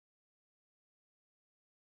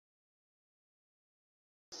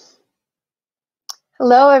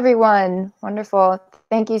Hello, everyone. Wonderful.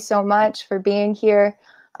 Thank you so much for being here.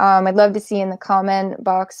 I'd love to see in the comment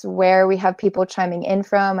box where we have people chiming in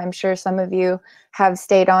from. I'm sure some of you have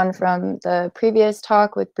stayed on from the previous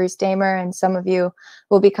talk with Bruce Damer, and some of you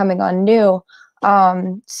will be coming on new.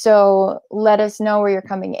 So let us know where you're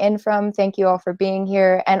coming in from. Thank you all for being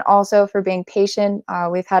here and also for being patient.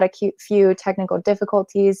 We've had a few technical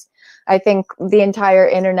difficulties. I think the entire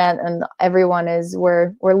internet and everyone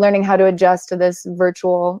we're learning how to adjust to this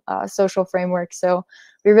virtual social framework. So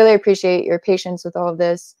we really appreciate your patience with all of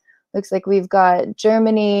this. Looks like we've got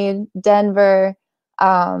Germany, Denver,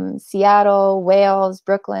 Seattle, Wales,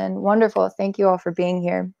 Brooklyn. Wonderful. Thank you all for being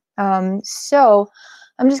here. So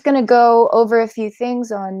I'm just going to go over a few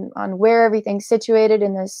things on where everything's situated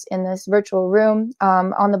in this virtual room.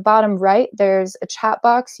 On the bottom right, there's a chat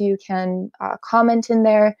box. You can comment in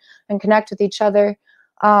there and connect with each other.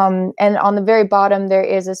 And on the very bottom, there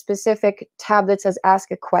is a specific tab that says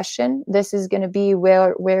Ask a Question. This is going to be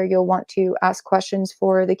where you'll want to ask questions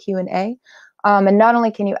for the Q&A. And not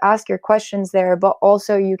only can you ask your questions there, but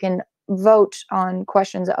also you can vote on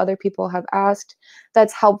questions that other people have asked.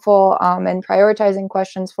 That's helpful in prioritizing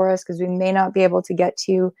questions for us because we may not be able to get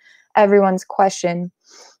to everyone's question.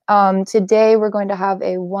 Today, we're going to have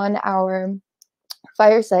a 1-hour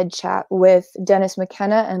fireside chat with Terence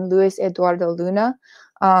McKenna and Luis Eduardo Luna,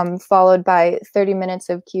 followed by 30 minutes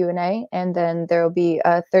of Q&A, and then there will be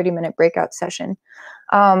a 30-minute breakout session.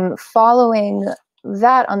 Following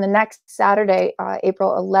that, on the next Saturday,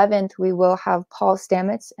 April 11th, we will have Paul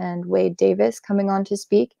Stamets and Wade Davis coming on to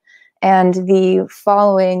speak. And the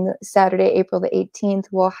following Saturday, April the 18th,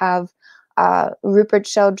 we'll have Rupert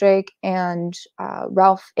Sheldrake and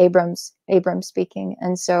Ralph Abrams speaking.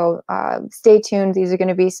 And so stay tuned. These are going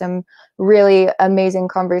to be some really amazing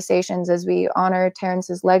conversations as we honor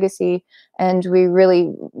Terence's legacy and we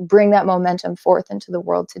really bring that momentum forth into the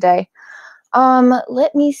world today.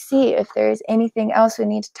 Let me see if there's anything else we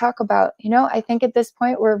need to talk about. I think at this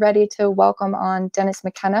point we're ready to welcome on Terence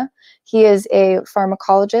McKenna. He is a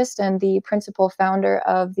pharmacologist and the principal founder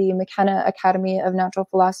of the McKenna Academy of Natural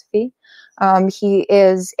Philosophy. He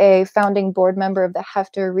is a founding board member of the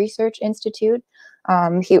Hefter Research Institute.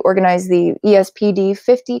 He organized the ESPD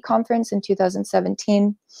 50 conference in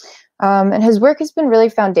 2017. And his work has been really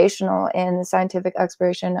foundational in the scientific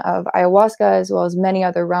exploration of ayahuasca as well as many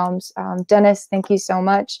other realms. Dennis, thank you so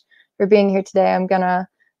much for being here today. I'm going to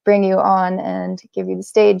bring you on and give you the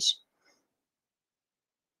stage.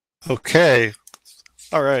 Okay.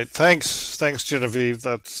 All right. Thanks, Genevieve.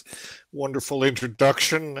 That's wonderful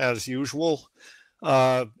introduction as usual.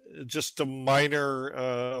 Just a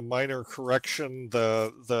minor correction.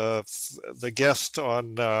 The guest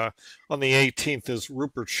on the 18th is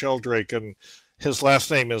Rupert Sheldrake, and his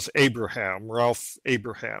last name is Abraham, Ralph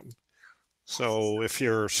Abraham. So if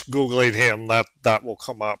you're Googling him, that will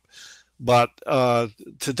come up. But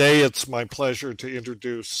today it's my pleasure to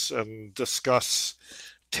introduce and discuss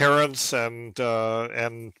Terence and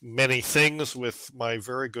many things with my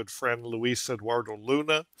very good friend Luis Eduardo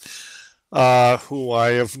Luna, who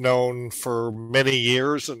I have known for many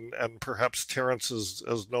years, and perhaps Terence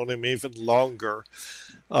has known him even longer.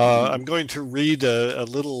 I'm going to read a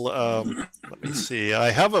little, let me see,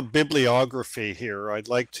 I have a bibliography here. I'd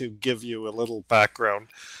like to give you a little background.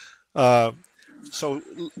 So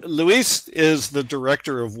Luis is the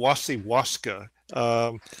director of Wasiwaska,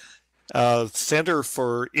 Center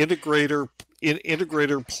for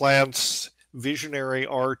Integrator Plants, Visionary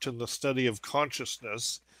Art, and the Study of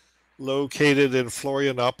Consciousness, located in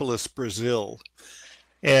Florianopolis, Brazil.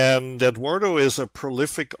 And Eduardo is a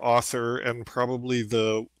prolific author and probably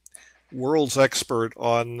the world's expert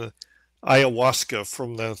on ayahuasca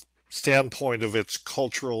from the standpoint of its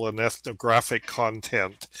cultural and ethnographic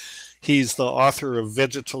content. He's the author of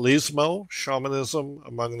Vegetalismo, Shamanism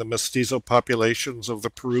Among the Mestizo Populations of the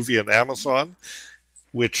Peruvian Amazon,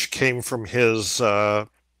 which came from his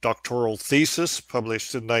doctoral thesis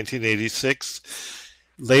published in 1986.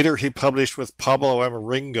 Later, he published with Pablo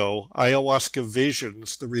Amaringo, Ayahuasca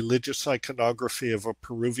Visions, the Religious Iconography of a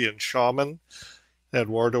Peruvian Shaman.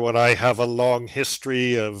 Eduardo and I have a long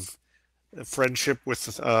history of friendship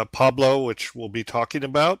with Pablo, which we'll be talking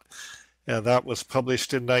about. And that was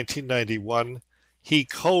published in 1991. He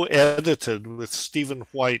co-edited with Stephen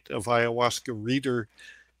White of Ayahuasca Reader,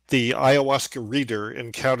 the Ayahuasca Reader,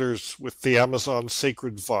 Encounters with the Amazon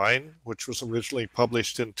Sacred Vine, which was originally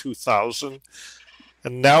published in 2000,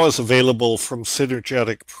 and now is available from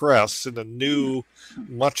Synergetic Press in a new,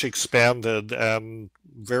 much expanded and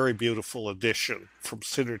very beautiful edition from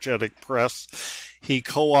Synergetic Press. He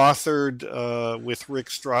co-authored with Rick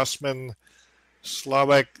Strassman,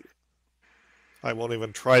 Slovak I won't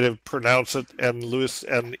even try to pronounce it, and Louis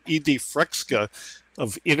and Edie Frexka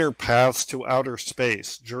of Inner Paths to Outer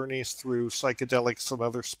Space, Journeys Through Psychedelics and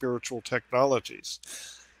Other Spiritual Technologies.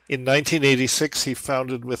 In 1986, he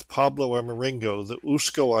founded with Pablo Amaringo the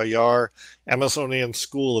Usco Ayar Amazonian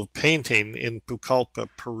School of Painting in Pucallpa,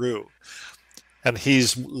 Peru. And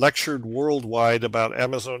he's lectured worldwide about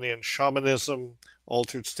Amazonian shamanism,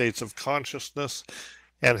 altered states of consciousness,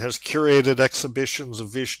 and has curated exhibitions of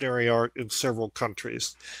visionary art in several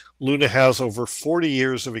countries. Luna has over 40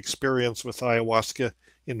 years of experience with ayahuasca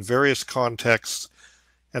in various contexts,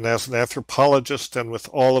 and as an anthropologist and with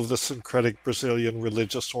all of the syncretic Brazilian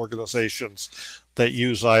religious organizations that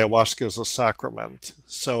use ayahuasca as a sacrament.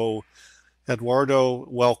 So, Eduardo,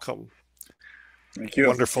 welcome. Thank you.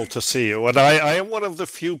 Wonderful to see you. And I am one of the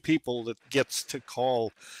few people that gets to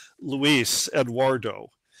call Luis Eduardo.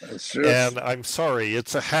 And I'm sorry,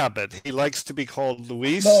 it's a habit. He likes to be called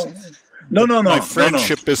Luis. No. My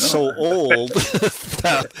friendship is so old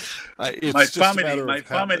that it's my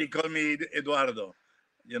family called me Eduardo.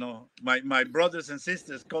 You know, my brothers and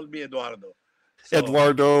sisters called me Eduardo. So,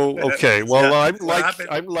 Eduardo, okay. Well, yeah,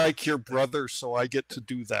 I'm like your brother, so I get to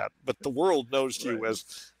do that. But the world knows you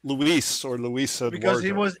as Luis or Luis Eduardo. Because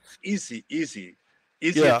it was easier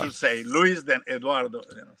to say Luis than Eduardo.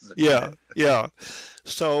 You know. Yeah.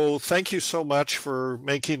 So thank you so much for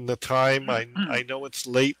making the time. I know it's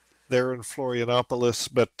late there in Florianopolis,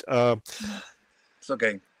 but it's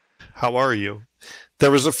okay. How are you? There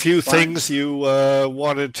was a few things you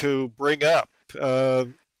wanted to bring up.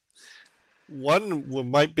 One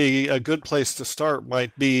might be a good place to start,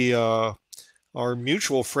 might be our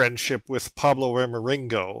mutual friendship with Pablo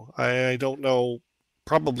Amaringo. I don't know,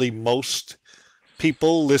 probably most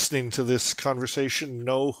people listening to this conversation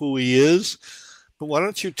know who he is, but why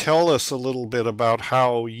don't you tell us a little bit about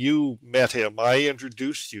how you met him? I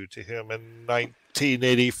introduced you to him in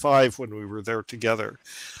 1985 when we were there together.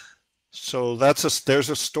 So there's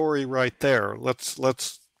a story right there.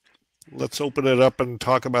 Let's open it up and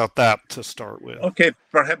talk about that to start with. Okay,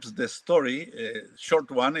 perhaps the story,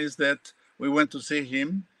 short one, is that we went to see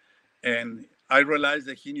him, and I realized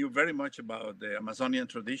that he knew very much about the Amazonian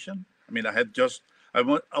tradition. I mean,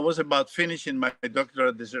 I was about finishing my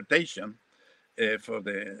doctoral dissertation for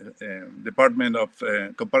the Department of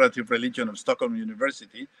Comparative Religion of Stockholm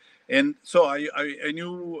University. And so I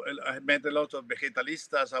knew, I met a lot of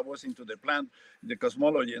vegetalistas. I was into the plant, the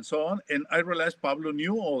cosmology, and so on. And I realized Pablo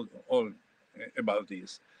knew all about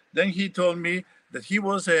this. Then he told me that he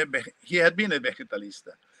had been a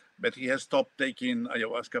vegetalista, but he has stopped taking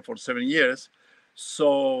ayahuasca for 7 years.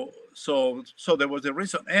 So there was a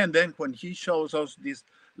reason. And then when he shows us these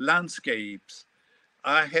landscapes,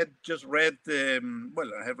 I had just read, I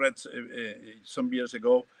have read some years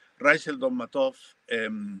ago, Rachel Dolmatov,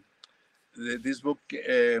 this book,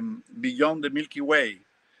 Beyond the Milky Way.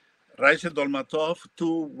 Rachel Dolmatov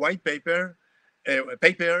took white paper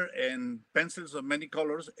and pencils of many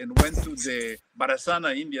colors and went to the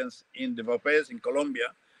Barasana Indians in the Vapes in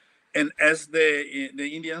Colombia and asked the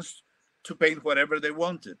Indians to paint whatever they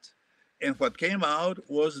wanted. And what came out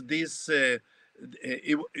was this, it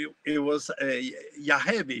was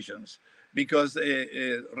Yahé visions, because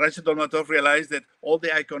Rachel Dolmatov realized that all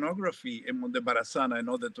the iconography among the Barasana and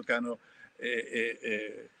all the Tucano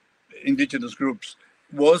indigenous groups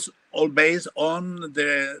was all based on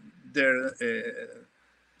their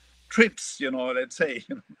trips, let's say,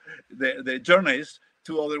 the journeys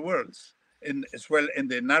to other worlds, and as well in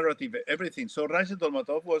the narrative, everything. So Rachel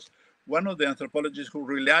Dolmatov was one of the anthropologists who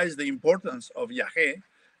realized the importance of Yahé.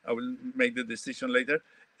 I will make the decision later.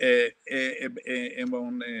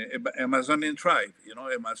 Among Amazonian tribe,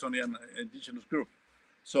 Amazonian indigenous group.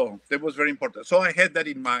 So that was very important. So I had that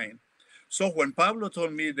in mind. So when Pablo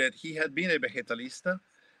told me that he had been a vegetalista,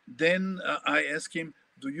 then I asked him,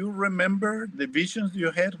 do you remember the visions you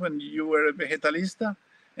had when you were a vegetalista?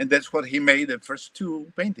 And that's what he made the first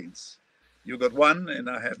two paintings. You got one and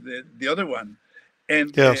I have the other one.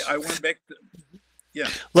 And yes. I went back to, yeah.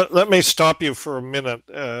 Let me stop you for a minute,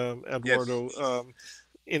 Eduardo. Yes.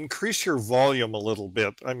 Increase your volume a little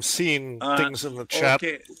bit. I'm seeing things in the chat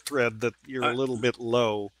thread that you're a little bit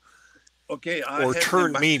low. Okay. Or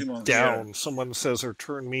turn me down. Here. Someone says, or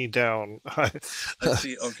turn me down. Let's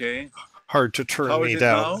see. Okay. Hard to turn How me is it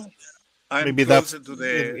down. Now? Maybe that's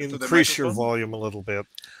increase your volume a little bit.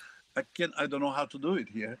 I don't know how to do it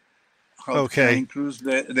here. How can I increase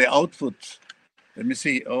the output? Let me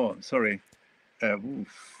see. Oh, sorry. I will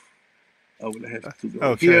have to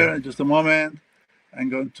go here. Just a moment. I'm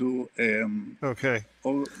going to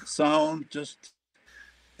sound just,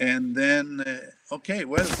 and then okay.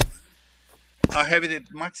 Well, I have it at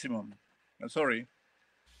maximum. I'm sorry.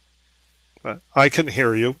 I can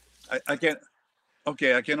hear you. I can.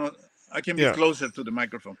 Okay, I cannot. I can be Yeah. closer to the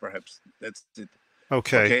microphone, perhaps. That's it.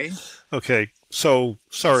 Okay. Okay. Okay. So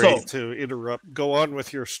sorry So, to interrupt. Go on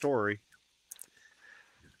with your story.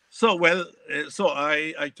 so well. So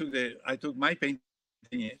I took my painting.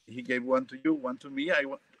 He gave one to you, one to me.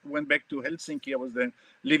 Went back to Helsinki. I was then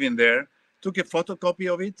living there. Took a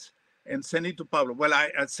photocopy of it and sent it to Pablo. Well,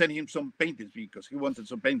 I sent him some paintings because he wanted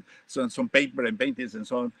some paper and paintings and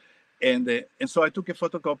so on. And so I took a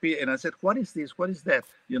photocopy and I said, "What is this? What is that?"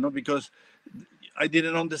 Because I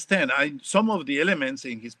didn't understand. Some of the elements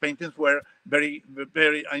in his paintings were very,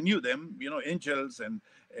 very. I knew them. Angels and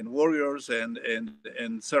warriors and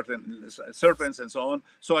certain serpents and so on.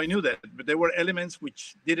 So I knew that, but there were elements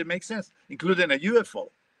which didn't make sense, including a UFO.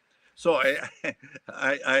 So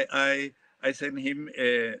I sent him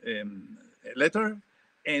a letter,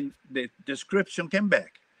 and the description came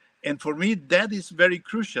back. And for me, that is very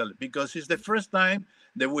crucial because it's the first time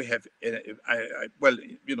that we have,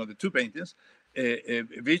 the two paintings,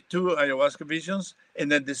 two ayahuasca visions,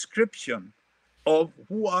 and a description of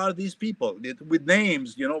who are these people with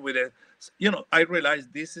names, I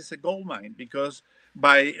realized this is a gold mine because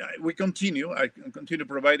I continue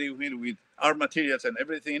providing him with our materials and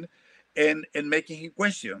everything, and making him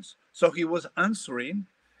questions. So he was answering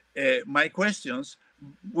my questions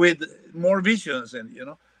with more visions, and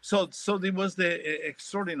so it was the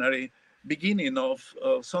extraordinary beginning of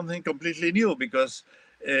something completely new because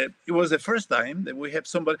it was the first time that we have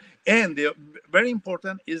somebody, and the very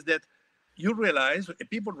important is that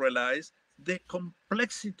people realize the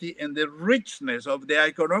complexity and the richness of the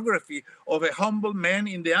iconography of a humble man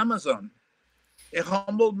in the Amazon, a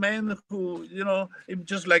humble man who,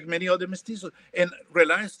 just like many other mestizos, and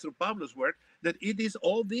realize through Pablo's work that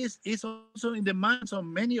all this is also in the minds of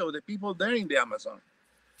many of the people there in the Amazon.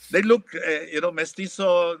 They look,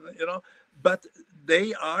 mestizo, but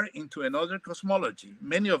they are into another cosmology.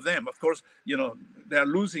 Many of them, of course, they are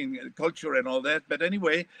losing culture and all that. But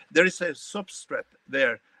anyway, there is a substrate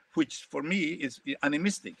there, which for me is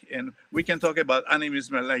animistic. And we can talk about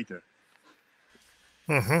animism later.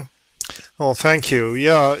 Mm-hmm. Well, thank you.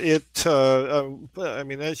 Yeah, I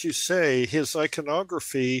mean, as you say, his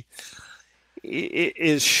iconography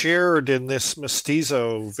is shared in this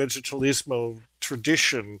mestizo vegetalismo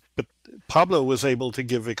tradition, but Pablo was able to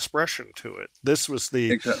give expression to it. This was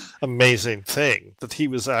the amazing thing, that he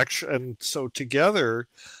was actually, and so together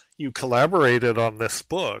you collaborated on this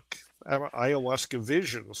book, Ayahuasca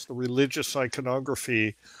Visions, the religious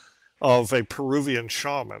iconography of a Peruvian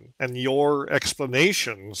shaman, and your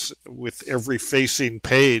explanations with every facing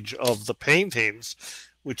page of the paintings,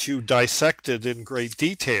 which you dissected in great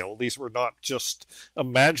detail. These were not just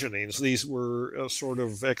imaginings, these were sort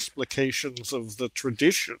of explications of the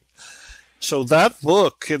tradition. So that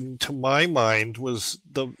book, to my mind, was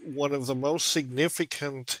one of the most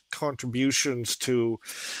significant contributions to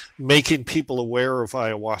making people aware of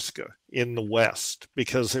ayahuasca in the West,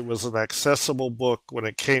 because it was an accessible book. When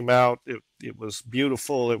it came out, it was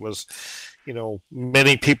beautiful. It was,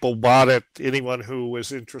 many people bought it. Anyone who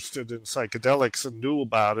was interested in psychedelics and knew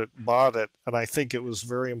about it bought it. And I think it was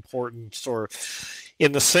very important, sort of,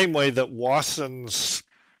 in the same way that Wasson's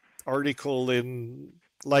article in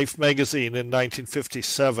Life magazine in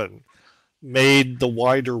 1957 made the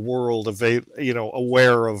wider world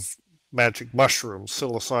aware of magic mushrooms,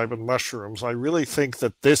 psilocybin mushrooms. I really think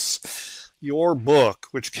that your book,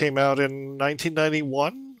 which came out in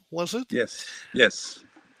 1991, was it? Yes.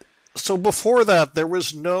 So before that, there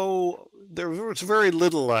was very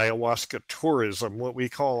little ayahuasca tourism, what we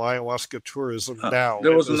call ayahuasca tourism now.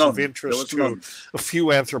 There was none. Of interest to a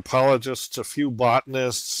few anthropologists, a few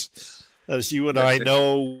botanists. As you and I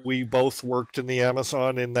know, we both worked in the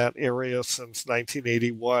Amazon in that area since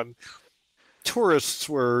 1981. Tourists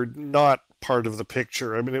were not part of the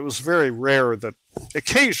picture. I mean, it was very rare that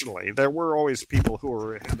occasionally there were always people who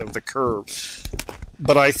were ahead of the curve.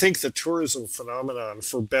 But I think the tourism phenomenon,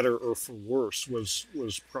 for better or for worse,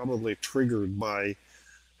 was probably triggered by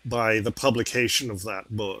the publication of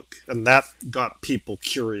that book. And that got people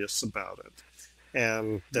curious about it.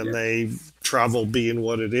 And then they, travel being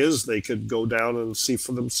what it is, they could go down and see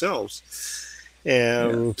for themselves.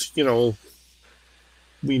 And,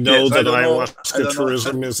 we know that ayahuasca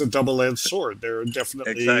tourism is a double-edged sword. There are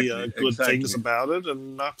definitely good things about it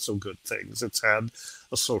and not so good things. It's had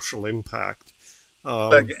a social impact.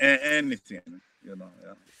 Like anything,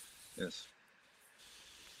 Yes.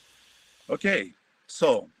 Okay,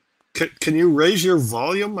 so. Can you raise your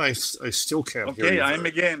volume? I still can't hear you. Okay, I am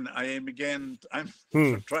again. I'm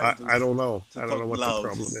trying to. I don't know. I don't know what the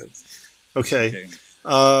problem is. Okay.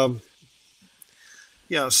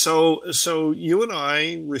 Yeah, so you and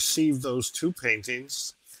I received those two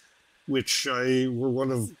paintings, which were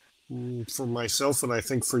one of, for myself and I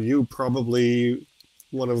think for you, probably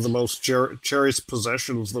one of the most cherished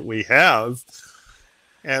possessions that we have,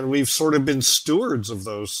 and we've sort of been stewards of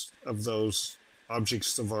those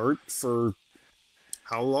objects of art for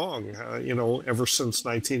how long? Ever since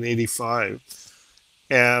 1985,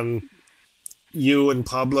 and you and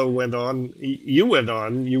Pablo went on. You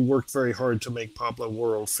worked very hard to make Pablo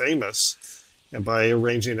world famous, and by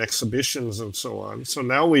arranging exhibitions and so on. So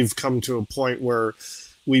now we've come to a point where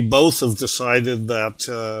we both have decided that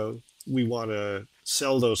we want to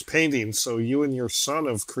sell those paintings. So you and your son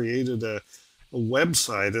have created a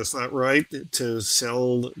website, is that right, to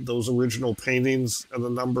sell those original paintings and a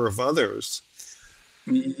number of others?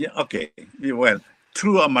 Yeah, okay. Well,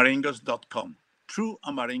 trueamaringos.com.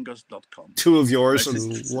 Trueamaringos.com. Two of yours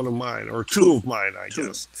and one of mine, or two of mine, I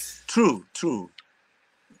guess. True.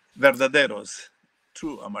 Verdaderos.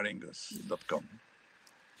 Trueamaringos.com.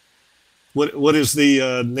 What is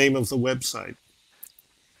the name of the website?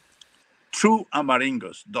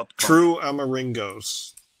 Trueamaringos.com.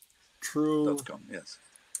 Trueamaringos. True.com, yes.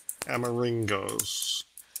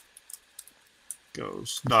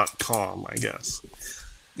 Amaringos.com, I guess.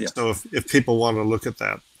 Yeah. So if people want to look at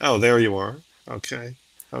that. Oh, there you are. Okay.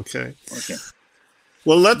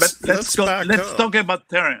 Well, let's talk about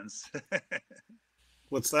Terence.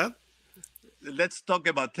 What's that? Let's talk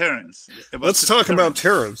about Terence. Let's talk about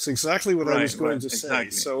Terence. Exactly what I was going to say.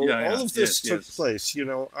 Exactly. So all of this took place.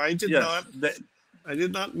 I did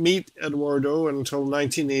not meet Eduardo until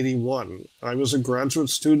 1981. I was a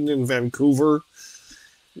graduate student in Vancouver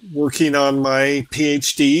working on my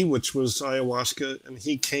PhD, which was ayahuasca, and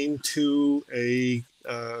he came to a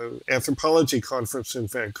anthropology conference in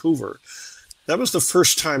Vancouver. That was the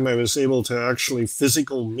first time I was able to actually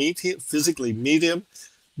physically meet him,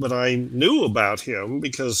 but I knew about him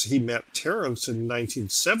because he met Terence in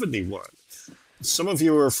 1971. Some of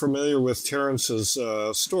you are familiar with Terence's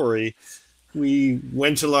story. We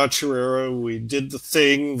went to La Chorrera, we did the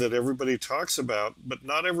thing that everybody talks about, but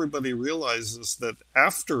not everybody realizes that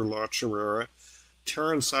after La Chorrera,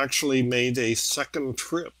 Terence actually made a second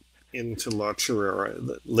trip into La Chorrera.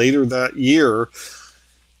 Later that year,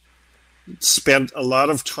 spent a lot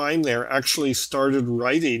of time there, actually started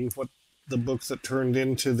writing the book that turned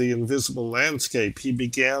into The Invisible Landscape. He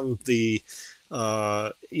began the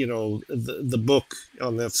book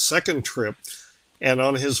on that second trip. And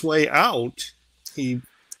on his way out, he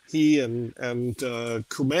and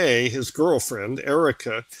Kume, his girlfriend,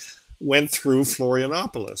 Erica, went through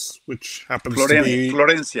Florianopolis, which happens to be...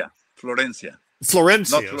 Florencia. Sorry,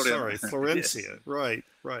 Florencia. Yes. Right.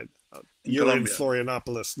 You're Colombia. In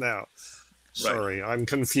Florianopolis now. Sorry, right. I'm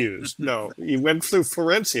confused. No, you went through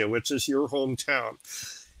Florencia, which is your hometown.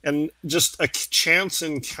 And just a chance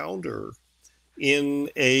encounter in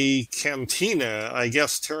a cantina. I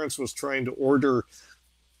guess Terence was trying to order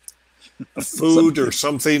food or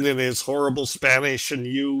something in his horrible Spanish, and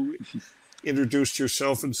you introduced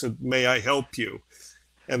yourself and said, "May I help you?"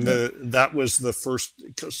 And that was the first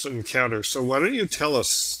encounter. So why don't you tell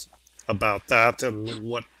us about that and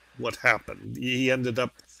what happened? They ended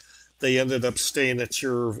up staying at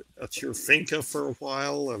your finca for a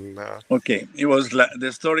while, and okay, it was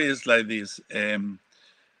the story is like this.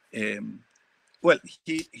 Well,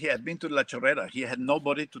 he had been to La Chorrera. He had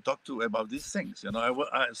nobody to talk to about these things.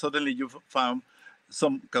 Suddenly you found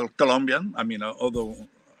some Colombian. I mean, although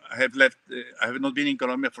I have not been in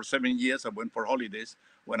Colombia for 7 years. I went for holidays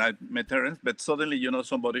when I met Terence, but suddenly,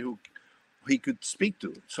 somebody who he could speak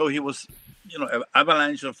to. So he was, an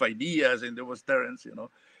avalanche of ideas, and there was Terence,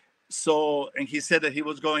 So, and he said that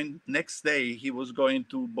next day, he was going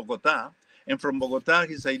to Bogota. And from Bogota,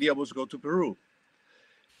 his idea was go to Peru.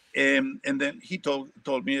 And then he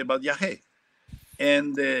told me about Yahé.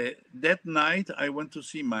 And that night, I went to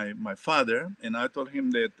see my father, and I told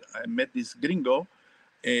him that I met this gringo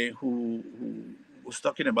who was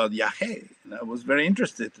talking about Yahé. And I was very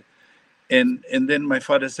interested. And then my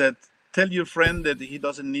father said, tell your friend that he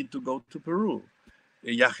doesn't need to go to Peru.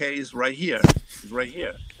 Yahé is right here. It's right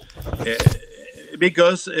here.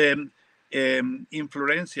 Because in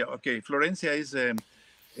Florencia, Florencia is...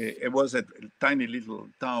 it was a tiny little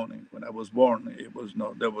town when I was born.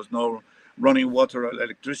 There was no running water or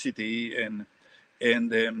electricity, and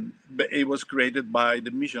it was created by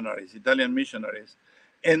the missionaries, Italian missionaries.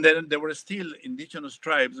 And then there were still indigenous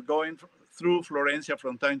tribes going through Florencia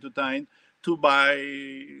from time to time to buy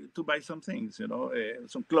some things,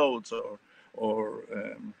 some clothes or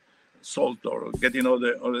salt or getting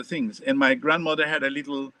other things. And my grandmother had a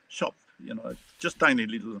little shop, just tiny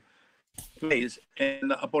little place.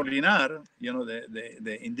 And Apolinar, you know,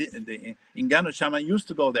 the Ingano shaman used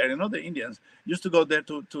to go there, and other Indians used to go there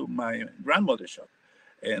to my grandmother's shop.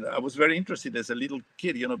 And I was very interested as a little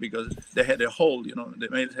kid, you know, because they had a hole, you know, the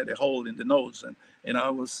males had a hole in the nose, and I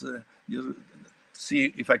was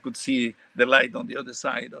see if I could see the light on the other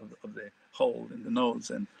side of the hole in the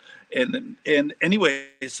nose, and anyway,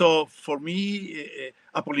 so for me,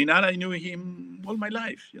 Apolinar, I knew him all my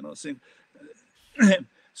life, you know, since,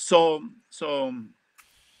 so so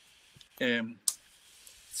um,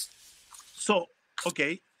 so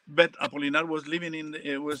okay, but Apolinar was living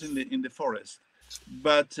was in the forest,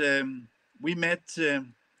 but we met.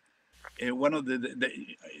 One of the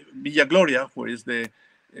Villa Gloria, where is the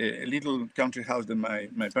little country house that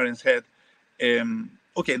my parents had.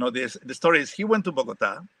 Okay, no, the story is he went to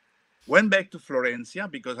Bogota, went back to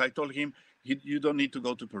Florencia because I told him you don't need to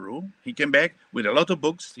go to Peru. He came back with a lot of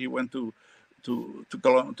books. He went to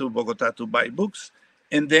Bogota to buy books,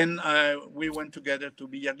 and then we went together to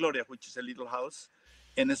Villa Gloria, which is a little house,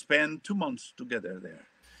 and spent 2 months together there.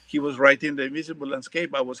 He was writing the invisible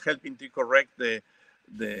landscape. I was helping to correct the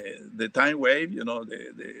time wave, you know,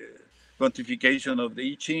 the quantification of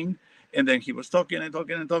the I Ching, and then he was talking and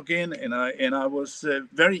talking and talking, and I was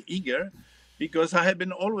very eager because I have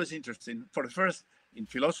been always interested, for the first, in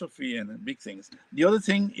philosophy and big things. The other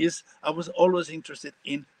thing is I was always interested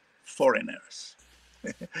in foreigners,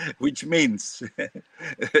 which means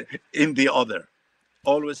in the other,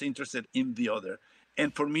 always interested in the other.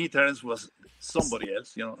 And for me, Terence was somebody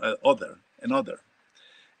else, you know, another.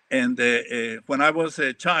 And when I was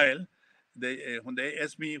a child, when they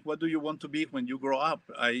asked me, what do you want to be when you grow up?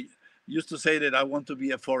 I used to say that I want to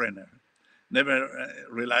be a foreigner. Never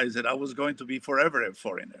realized that I was going to be forever a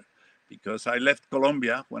foreigner, because I left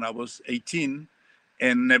Colombia when I was 18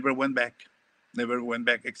 and never went back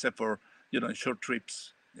except for, you know, short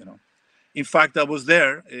trips, you know. In fact, I was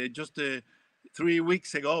there just 3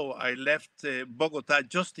 weeks ago. I left Bogota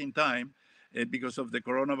just in time because of the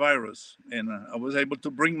coronavirus. And I was able to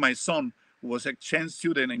bring my son, who was an exchange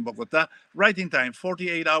student in Bogota, right in time,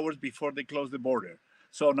 48 hours before they closed the border.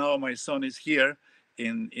 So now my son is here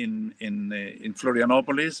in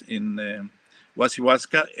Florianopolis, in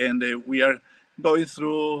Huasihuasca, and we are going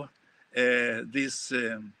through this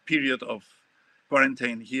period of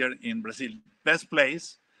quarantine here in Brazil. Best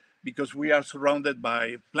place, because we are surrounded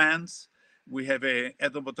by plants. We have an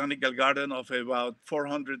ethnobotanical garden of about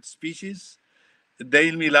 400 species.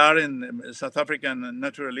 Dale Millar, a South African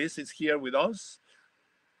naturalist, is here with us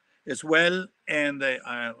as well, and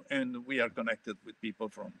we are connected with people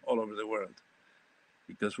from all over the world,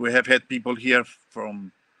 because we have had people here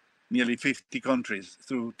from nearly 50 countries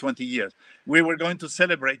through 20 years. We were going to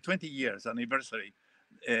celebrate 20 years anniversary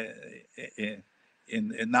in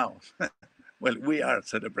now. Well, we are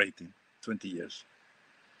celebrating 20 years.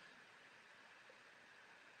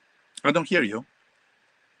 I don't hear you.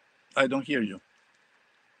 I don't hear you.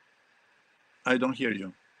 I don't hear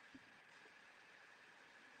you.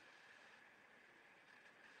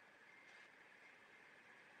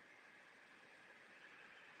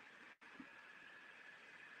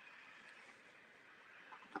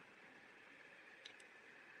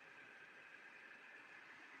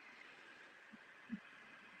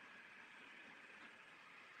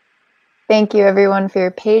 Thank you, everyone, for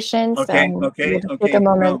your patience. Okay. We'll just take a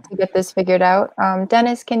moment to get this figured out.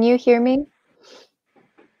 Dennis, can you hear me?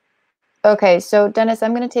 Okay, so Dennis,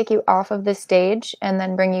 I'm going to take you off of the stage and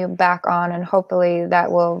then bring you back on, and hopefully that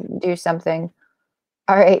will do something.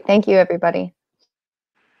 All right, thank you, everybody.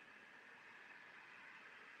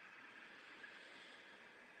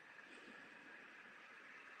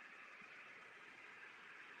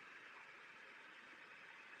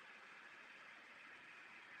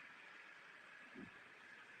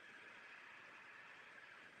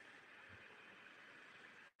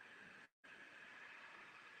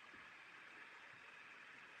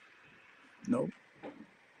 No.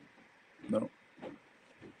 No.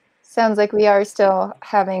 Sounds like we are still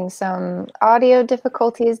having some audio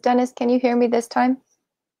difficulties. Dennis, can you hear me this time?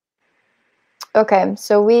 Okay,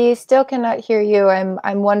 so we still cannot hear you.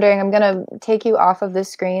 I'm wondering, I'm going to take you off of the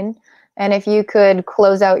screen, and if you could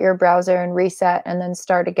close out your browser and reset and then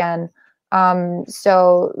start again.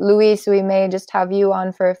 So Luis, we may just have you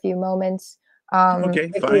on for a few moments.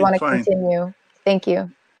 Okay, if fine, you want to fine. continue. Thank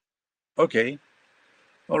you. Okay.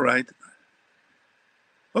 All right.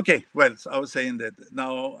 Okay, well, so I was saying that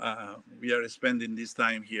now we are spending this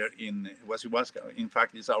time here in Huasihuasca. In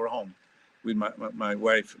fact, it's our home with my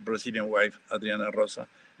wife, Brazilian wife, Adriana Rosa.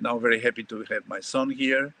 Now very happy to have my son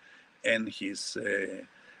here and his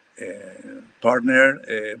partner,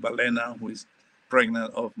 Valena, who is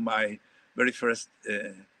pregnant of my very first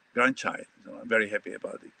grandchild. So I'm very happy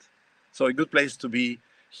about it. So a good place to be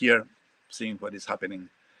here, seeing what is happening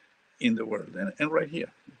in the world, and right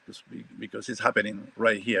here, because it's happening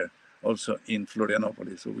right here, also in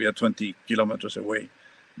Florianopolis. So we are 20 kilometers away,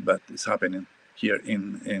 but it's happening here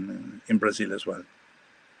in Brazil as well.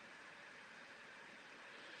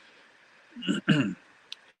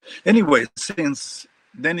 Anyway, since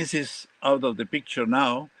Dennis is out of the picture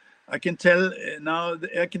now, I can tell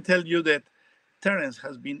you that Terence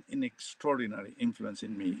has been an extraordinary influence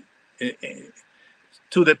in me,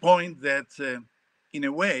 to the point that, in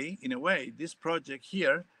a way, this project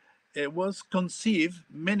here was conceived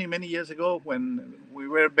many years ago when we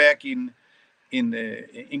were back in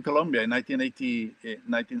Colombia in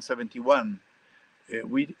 1971.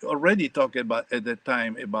 We already talked about at that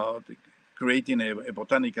time about creating a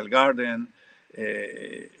botanical garden,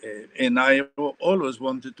 and I always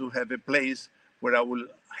wanted to have a place where I will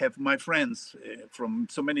have my friends from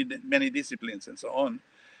so many disciplines and so on.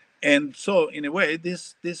 And so, in a way,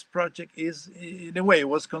 this project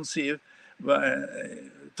was conceived by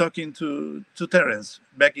talking to Terence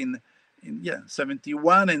back in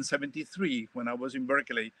 71 and 73 when I was in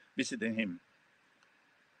Berkeley visiting him.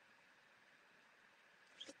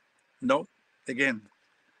 No, again,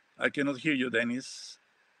 I cannot hear you, Dennis.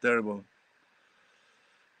 Terrible.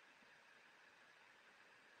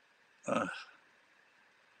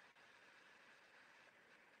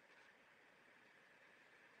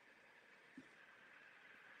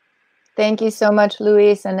 Thank you so much,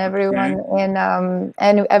 Luis, and everyone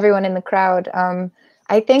and everyone in the crowd.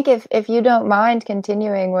 I think if you don't mind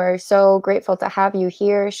continuing, we're so grateful to have you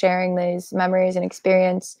here sharing these memories and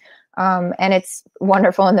experience. And it's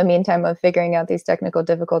wonderful in the meantime of figuring out these technical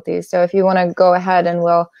difficulties. So if you want to go ahead, and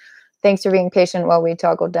thanks for being patient while we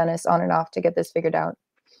toggle Dennis on and off to get this figured out.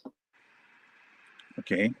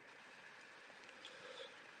 Okay.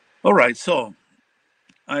 All right. So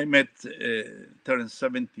I met Terence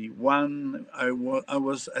 71. I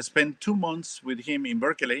spent 2 months with him in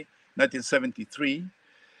Berkeley, 1973.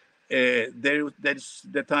 That is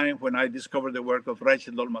the time when I discovered the work of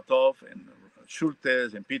Rachel Dolmatov and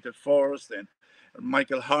Schultes and Peter Forst and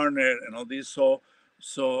Michael Harner and all this.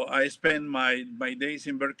 So I spent my days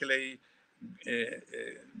in Berkeley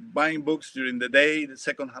buying books during the day, the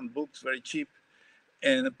secondhand books, very cheap,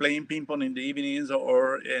 and playing ping pong in the evenings,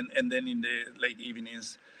 and then in the late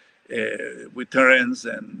evenings with Terence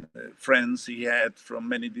and friends he had from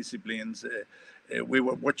many disciplines. We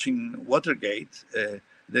were watching Watergate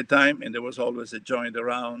the time, and there was always a joint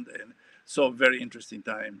around, and so very interesting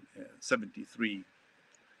time. 73.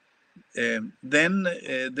 Then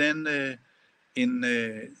in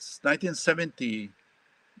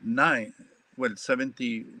 1979,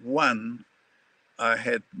 71, I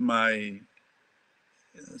had my.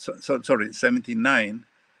 Sorry, 79.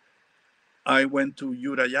 I went to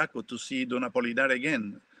Yurayaco to see Don Apolinar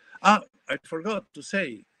again. I forgot to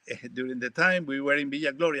say, during the time we were in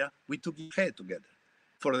Villa Gloria, we took Yahe together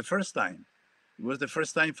for the first time. It was the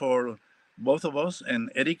first time for both of us,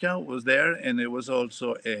 and Erika was there, and it was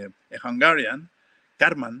also a Hungarian,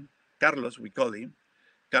 Carlos, we call him,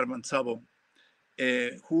 Carmen Sabo,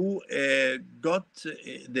 who got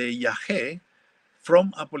the Yahe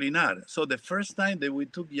from Apolinar. So the first time that we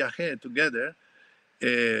took Yahe together,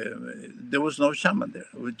 there was no shaman there.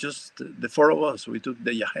 It was just the four of us. We took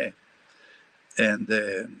the Yahe. And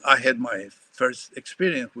I had my first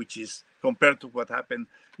experience, which is compared to what happened,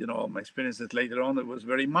 my experiences later on, it was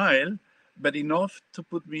very mild, but enough to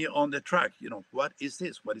put me on the track. What is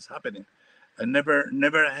this? What is happening? I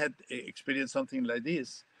never had experienced something like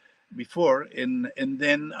this before. And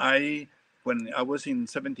then when I was in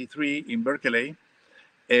 73 in Berkeley,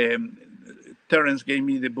 Terence gave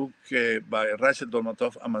me the book by Rachel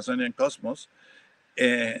Dolmatov, Amazonian Cosmos,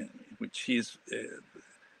 which he's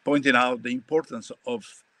pointing out the importance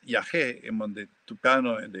of Yahe among the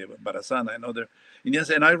Tucano and the Barazana and other Indians.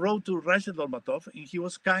 And I wrote to Rachel Dolmatov, and he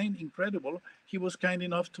was incredible. He was kind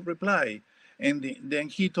enough to reply. And then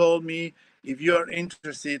he told me, if you are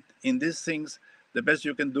interested in these things, the best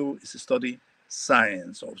you can do is study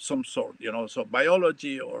science of some sort, so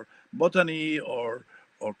biology or botany or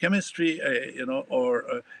chemistry,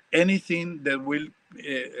 or anything that will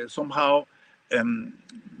somehow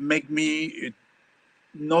make me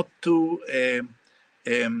not to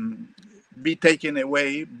be taken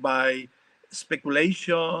away by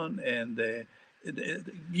speculation, and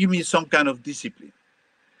give me some kind of discipline.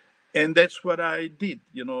 And that's what I did,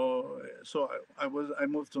 So I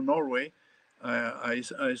moved to Norway. I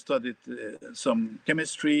studied some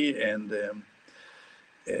chemistry and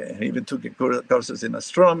I even took courses in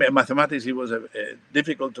astronomy and mathematics. It was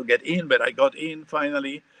difficult to get in, but I got in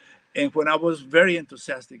finally. And when I was very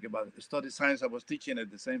enthusiastic about study science, I was teaching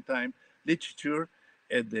at the same time literature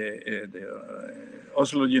at the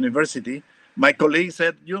Oslo University. My colleague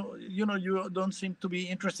said, you know, you don't seem to be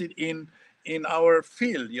interested in our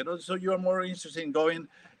field, you know, so you are more interested in going,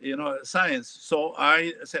 you know, science. So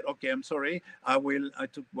I said, okay, I'm sorry, I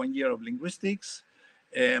took 1 year of linguistics,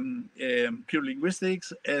 pure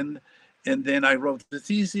linguistics, and then I wrote the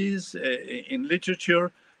thesis in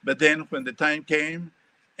literature. But then when the time came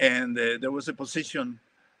and there was a position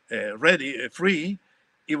ready, free,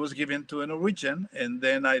 it was given to a Norwegian. And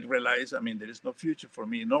then I realized, I mean, there is no future for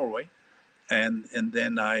me in Norway. And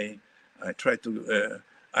then I tried to,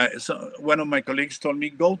 so one of my colleagues told me,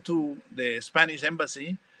 go to the Spanish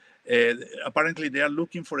embassy. Apparently they are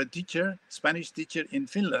looking for a teacher, Spanish teacher in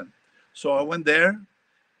Finland. So I went there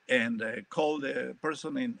and called the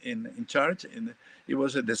person in charge. And it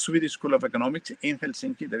was at the Swedish School of Economics in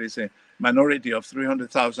Helsinki. There is a minority of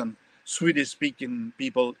 300,000 Swedish-speaking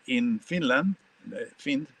people in Finland,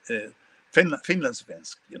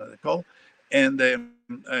 Finlandssvensk, you know, they call. And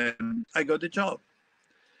I got the job.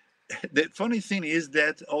 The funny thing is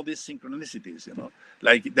that all these synchronicities, you know,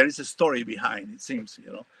 like there is a story behind, it seems,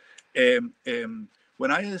 you know.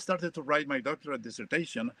 When I started to write my doctorate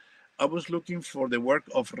dissertation, I was looking for the work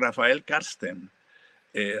of Rafael Karsten.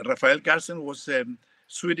 Rafael Karsten was a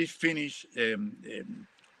Swedish-Finnish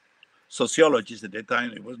sociologist at the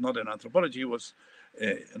time. It was not an anthropology. He was,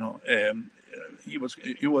 you know, he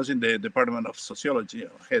was in the Department of Sociology,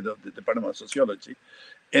 head of the Department of Sociology.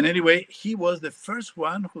 And anyway, he was the first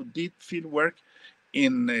one who did field work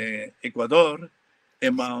in Ecuador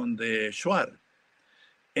among the Shuar.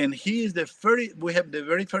 And he is we have the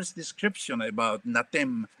very first description about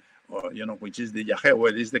Natem, or, you know, which is the Yahoo,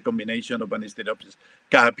 it is the combination of Anisteropsis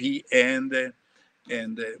capi and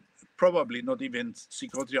probably not even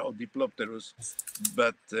Psychotria or Diplopterus,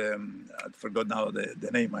 but I forgot now the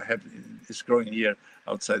name I have. It's growing here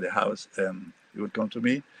outside the house. It would come to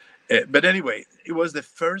me. But anyway, it was the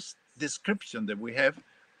first description that we have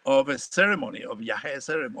of a ceremony, of Yahé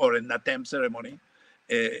ceremony, or a Natem ceremony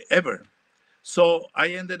ever. So I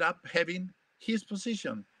ended up having his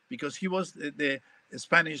position because he was the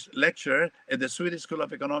Spanish lecturer at the Swedish School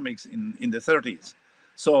of Economics in the 30s.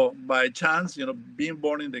 So by chance, you know, being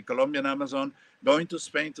born in the Colombian Amazon, going to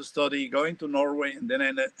Spain to study, going to Norway, and then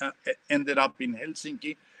ended up in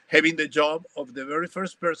Helsinki, having the job of the very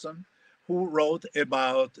first person who wrote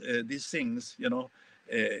about these things, you know.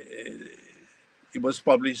 It was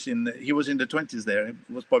published he was in the 20s there. It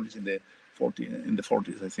was published in the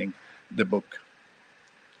 40s, I think, the book.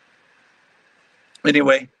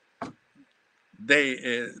 Anyway,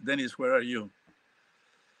 Dennis, where are you?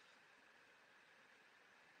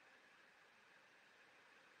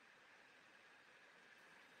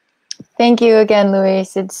 Thank you again,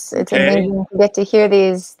 Luis. It's amazing to get to hear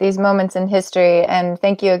these moments in history, and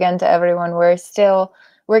thank you again to everyone. We're still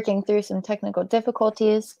working through some technical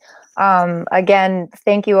difficulties. Again,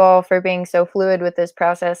 thank you all for being so fluid with this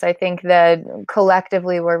process. I think that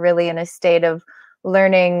collectively we're really in a state of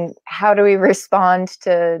learning how do we respond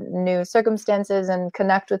to new circumstances and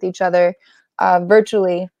connect with each other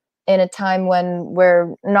virtually in a time when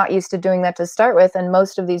we're not used to doing that to start with, and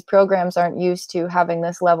most of these programs aren't used to having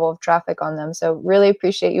this level of traffic on them. So really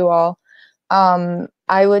appreciate you all.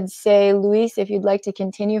 I would say, Luis, if you'd like to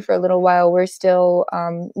continue for a little while, we're still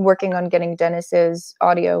working on getting Dennis's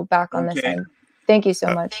audio back on this end. Thank you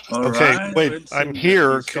so much. Okay, right. Wait, I'm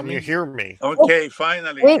here. Can you hear me? Okay,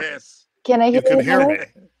 finally, wait. Yes. Can I hear you? You can hear me?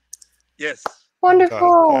 Yes.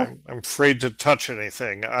 Wonderful. I'm afraid to touch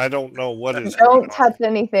anything. I don't know what is Don't touch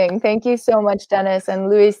anything. Thank you so much, Dennis. And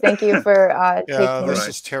Luis, thank you for yeah, this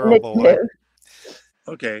is terrible.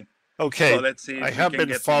 Okay. Okay. So let's see. I have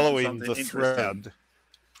been following the thread.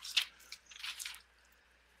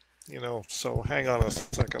 You know, so hang on a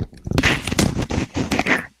second.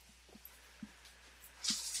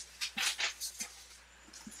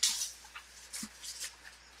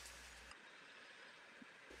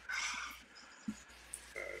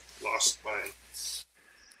 Lost my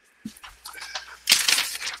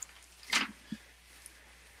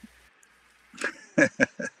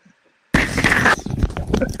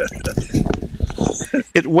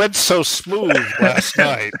it went so smooth last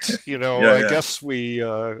night, you know. I guess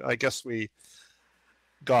we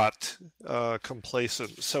got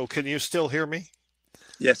complacent. So can you still hear me?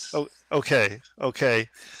 Yes. Oh, okay.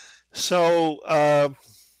 So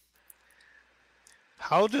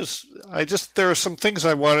there are some things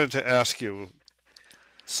I wanted to ask you,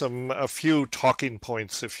 a few talking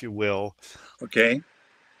points, if you will. Okay.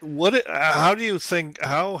 how do you think,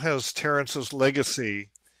 how has Terence's legacy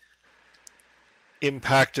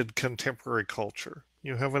impacted contemporary culture?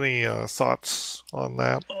 You have any thoughts on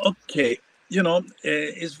that? Okay,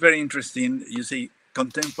 it's very interesting. You see,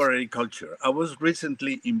 contemporary culture. I was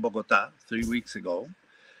recently in Bogota 3 weeks ago.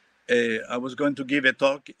 I was going to give a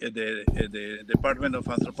talk at the Department of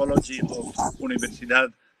Anthropology of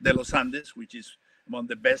Universidad de los Andes, which is among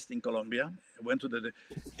the best in Colombia. I went to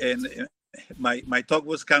and my talk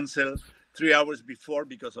was canceled 3 hours before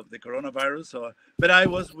because of the coronavirus. So, but I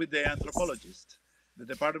was with the anthropologist, the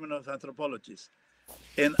Department of Anthropologists,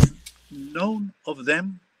 and none of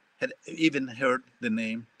them had even heard the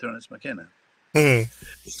name Terence McKenna. Hmm.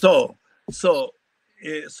 So, so,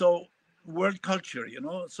 so world culture,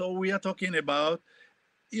 So we are talking about,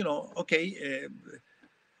 okay.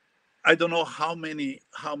 I don't know how many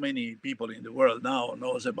people in the world now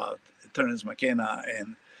knows about Terence McKenna,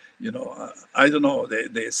 and I don't know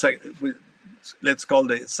let's call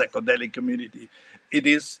the psychedelic community. It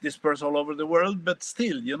is dispersed all over the world, but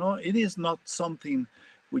still, it is not something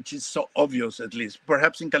which is so obvious. At least,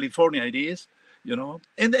 perhaps in California, it is,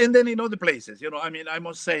 and then in other places, I mean, I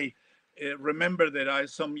must say. Remember that I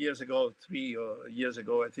some years ago, 3 years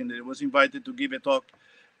ago, I think that I was invited to give a talk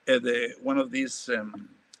at one of these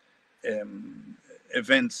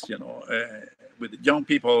events, with young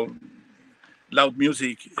people, loud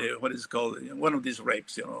music, what is it called, one of these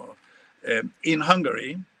rapes, in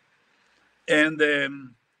Hungary. And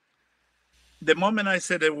the moment I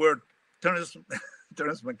said the word Terence,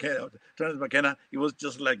 Terence McKenna, it was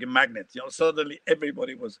just like a magnet. Suddenly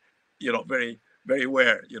everybody was, very, very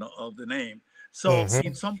aware, of the name. So Mm-hmm.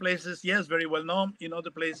 in some places, yes, very well known. In other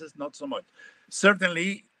places, not so much.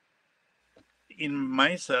 Certainly, in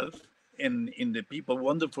myself and in the people,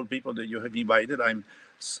 wonderful people that you have invited,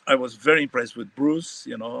 I was very impressed with Bruce.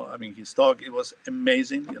 I mean, his talk, it was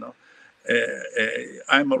amazing.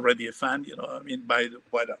 I'm already a fan. I mean, by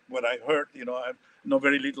what I heard, I know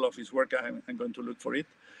very little of his work. I'm going to look for it,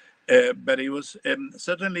 but it was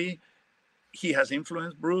certainly he has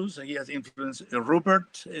influenced Bruce. He has influenced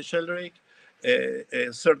Rupert Sheldrake.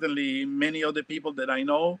 Certainly many other people that I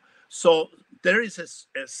know. So there is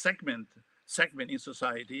a segment in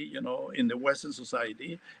society, in the Western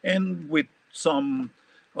society, and with some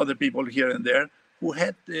other people here and there who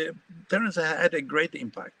had Terence had a great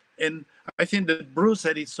impact. And I think that Bruce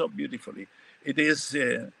said it so beautifully. It is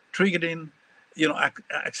triggering,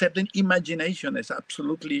 accepting imagination is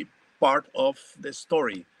absolutely part of the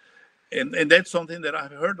story. And that's something that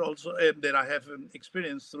I've heard also, that I have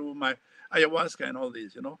experienced through my ayahuasca and all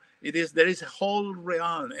this. There is a whole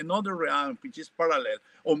realm, another realm which is parallel,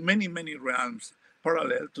 or many realms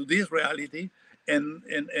parallel to this reality, and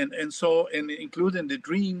so, and including the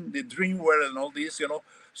dream world and all this.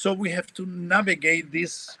 So we have to navigate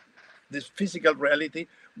this physical reality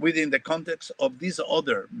within the context of these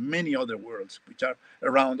many other worlds which are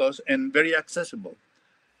around us and very accessible.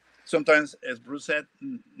 Sometimes, as Bruce said,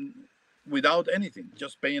 without anything,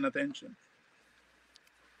 just paying attention.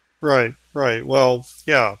 Right. Well,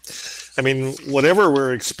 yeah. I mean, whatever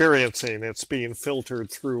we're experiencing, it's being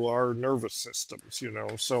filtered through our nervous systems,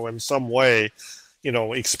 So in some way,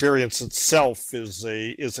 experience itself is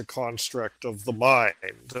a construct of the mind,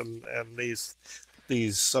 and these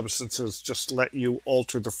substances just let you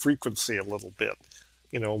alter the frequency a little bit,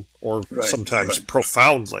 or sometimes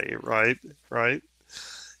profoundly, right?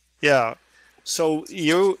 Yeah. So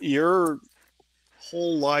your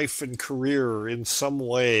whole life and career, in some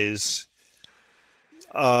ways,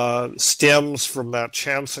 stems from that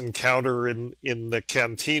chance encounter in the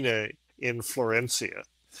cantina in Florencia.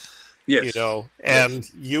 Yes. And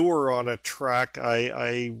you were on a track.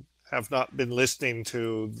 I have not been listening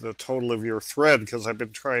to the total of your thread because I've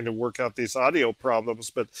been trying to work out these audio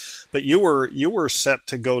problems. But you were set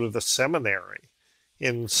to go to the seminary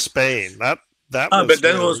in Spain. That was. But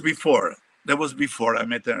that was before. That was before I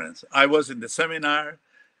met Terence. I was in the seminar.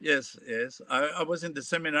 Yes. I was in the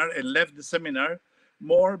seminar and left the seminar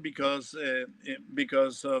more because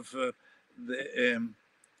of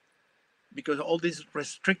because of all these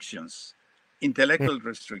restrictions, intellectual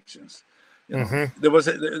restrictions. There was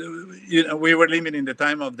we were living in the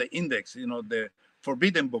time of the index, the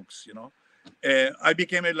forbidden books. I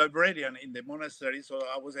became a librarian in the monastery, so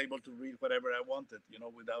I was able to read whatever I wanted,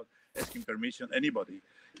 without asking permission anybody,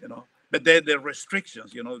 But the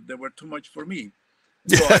restrictions, they were too much for me,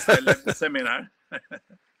 so I left the seminar.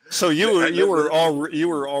 So you were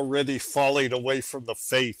already falling away from the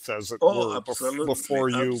faith, as it were, before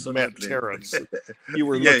you met Terence. You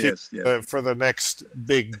were looking for the next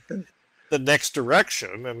big the next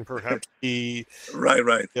direction, and perhaps he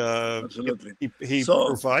Right. Absolutely. he So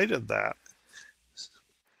provided that.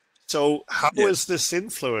 So how has yes, this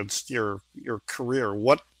influenced your career?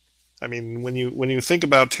 What, I mean, when you think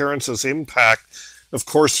about Terence's impact, of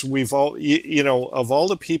course, we've all, you know, of all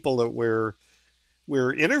the people that we're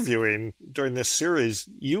interviewing during this series,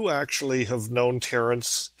 you actually have known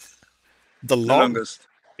Terence the the longest. longest.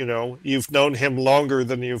 You know, you've known him longer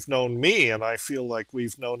than you've known me, and I feel like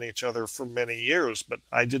we've known each other for many years, but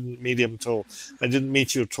I didn't meet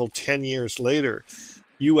you till 10 years later.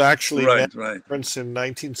 You actually met Right. Terence in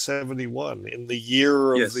 1971, in the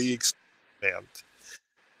year of the Yes, experiment.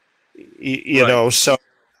 You right. know, so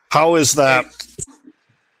how has that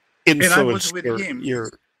And, and I was influenced with your him,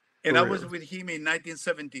 and I was career? with him in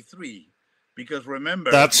 1973, because remember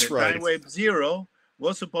That's the time right. wave zero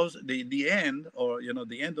was supposed the end, or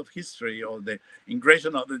the end of history, or the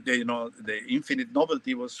ingression of the infinite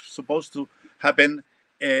novelty was supposed to happen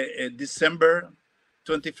December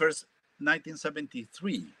 21st,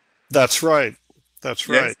 1973. That's right. That's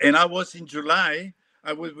Yes, right. and I was in July.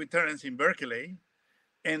 I was with Terence in Berkeley,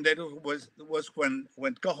 and that was when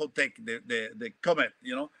Kohoutek, the comet,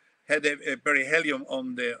 had a perihelion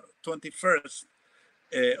on the 21st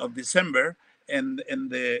of December, and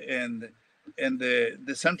the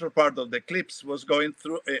central part of the eclipse was going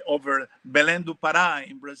through over Belém do Pará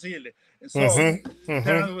in Brazil, and so Mm-hmm. Mm-hmm.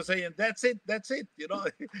 Terence was saying, that's it,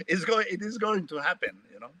 it is going to happen.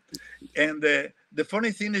 And the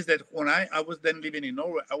funny thing is that when I was then living in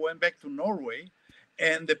Norway, I went back to Norway,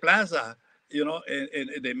 and the plaza, in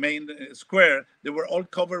the main square, they were all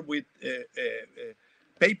covered with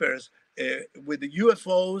papers with the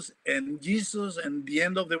UFOs and Jesus and the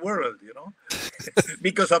end of the world,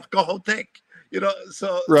 because of Kohoutek.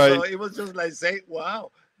 So Right. it was just like say,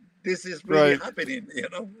 wow, this is really Right. happening.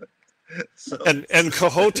 So And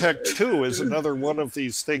Kohoutek too is another one of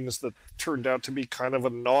these things that turned out to be kind of a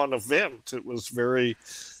non-event. It was very,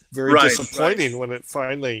 very right. disappointing when it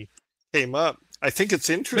finally came up. I think it's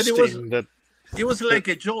But it was interesting that, it was that like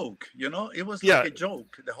a joke. It was like yeah, a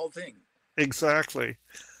joke, the whole thing. exactly.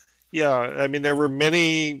 Yeah, I mean, there were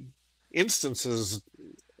many instances.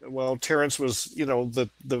 Well, Terence was,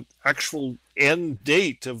 the actual end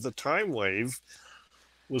date of the time wave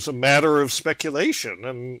was a matter of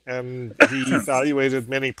speculation, and he evaluated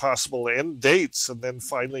many possible end dates, and then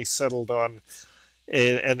finally settled on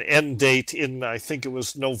an end date in, I think it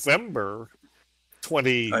was November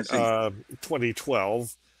 20, I see.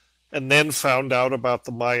 2012, and then found out about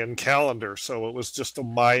the Mayan calendar. So it was just a The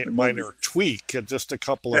movie. minor tweak in just a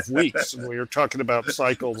couple of weeks, and we were talking about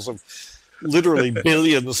cycles of literally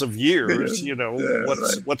billions of years. Yeah,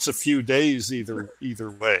 right. What's a few days either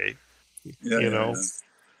way. Yeah, You yeah, know,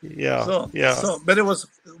 yeah. yeah, So, yeah. so, but it was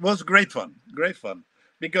great fun,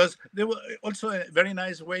 because there was also a very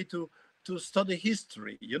nice way to study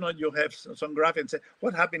history. You have some graph and say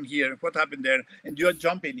what happened here, what happened there, and you're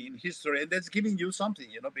jumping in history, and that's giving you something.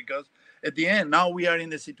 Because at the end, now we are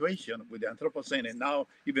in a situation with the Anthropocene, and now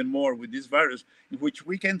even more with this virus, in which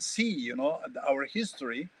we can see, our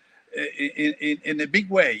history in a big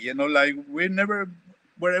way. Like we never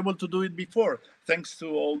were able to do it before, thanks to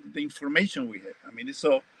all the information we have. I mean, it's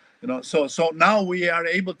so now we are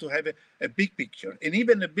able to have a big picture, and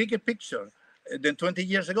even a bigger picture than 20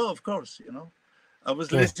 years ago, of course. I was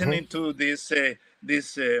Mhm. listening to this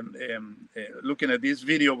looking at this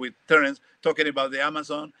video with Terence talking about the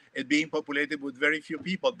Amazon, it being populated with very few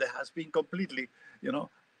people. That has been completely, you know,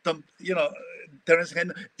 some, Terence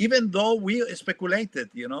had, even though we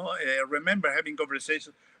speculated, remember having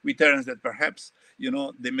conversations with Terence that perhaps,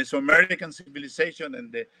 the Mesoamerican civilization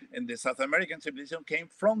and the South American civilization came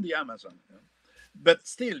from the Amazon. But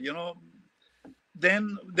still,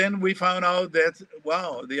 then we found out that,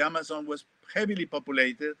 wow, the Amazon was heavily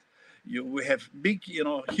populated. We have big,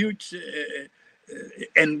 huge,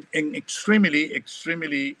 and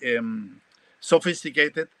extremely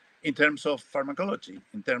sophisticated in terms of pharmacology,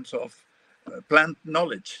 in terms of plant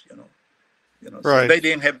knowledge. So Right. they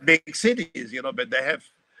didn't have big cities, but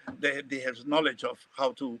they have knowledge of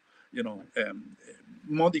how to,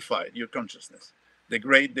 modify your consciousness. The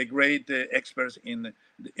great experts in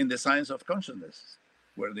the science of consciousness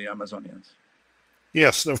were the Amazonians.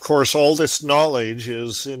 Yes, and of course, all this knowledge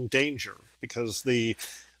is in danger because the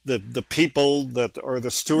people that are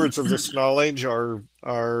the stewards of this knowledge are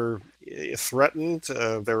threatened.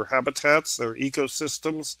 Their habitats, their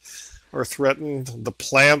ecosystems are threatened. The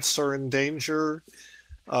plants are in danger.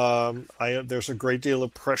 There's a great deal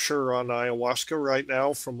of pressure on ayahuasca right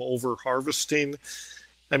now from over harvesting.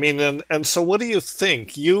 I mean, and so what do you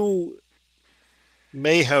think?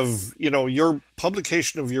 may have, your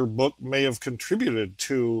publication of your book may have contributed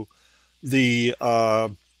to the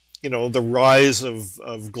the rise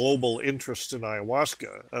of global interest in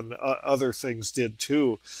ayahuasca, and other things did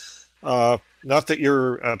too. Not that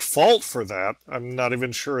you're at fault for that. I'm not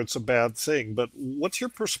even sure it's a bad thing, but what's your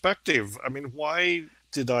perspective? I mean, why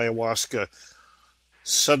did ayahuasca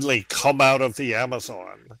suddenly come out of the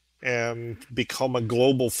Amazon and become a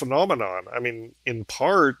global phenomenon? I mean, in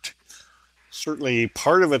part, certainly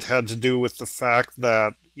part of it had to do with the fact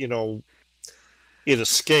that, it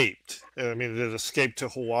escaped. I mean, it escaped to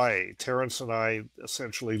Hawaii. Terence and I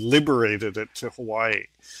essentially liberated it to Hawaii.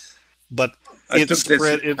 But I took the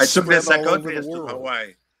psychotrias to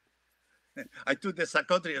Hawaii. I took the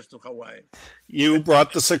psychotrias to Hawaii. You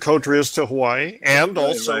brought the psychotrias to Hawaii, and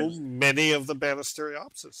also many of the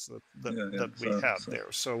Banisteriopsis that we had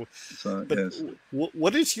there. So but yes.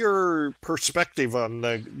 What is your perspective on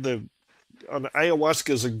on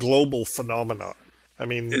ayahuasca as a global phenomenon? I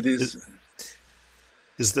mean, it is.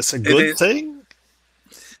 Is this a good thing?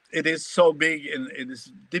 It is so big, and it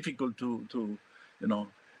is difficult to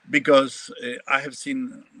because I have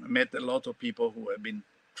met a lot of people who have been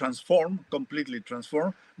completely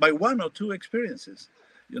transformed by one or two experiences.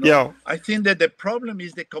 I think that the problem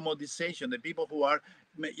is the commodization, the people who are,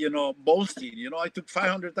 boasting. I took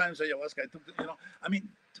 500 times ayahuasca. I took, I mean,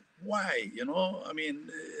 why? I mean,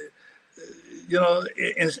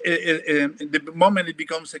 the moment it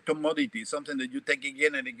becomes a commodity, something that you take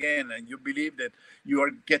again and again, and you believe that you are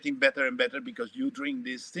getting better and better because you drink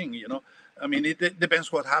this thing. I mean, it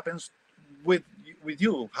depends what happens with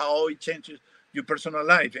you, how it changes your personal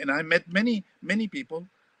life. And I met many people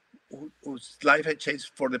whose life had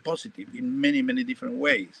changed for the positive in many, many different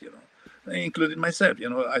ways, including myself.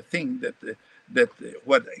 I think that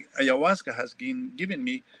what ayahuasca has given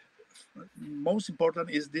me, most important,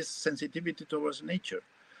 is this sensitivity towards nature.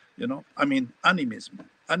 I mean, animism.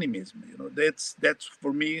 That's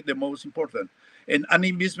for me the most important. And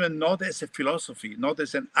animism not as a philosophy, not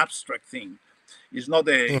as an abstract thing. It's not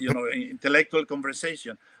a intellectual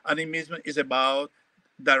conversation. Animism is about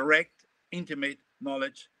direct, intimate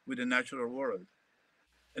knowledge with the natural world.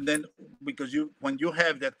 And then, because when you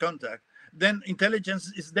have that contact, then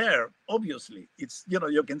intelligence is there. Obviously, it's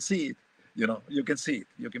you can see it. You can see it.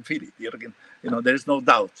 You can feel it. There's no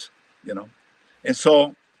doubt. And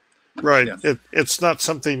so. Right. Yeah. It's not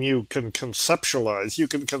something you can conceptualize. You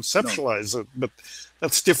can conceptualize it, but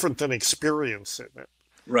that's different than experiencing it.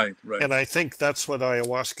 Right. And I think that's what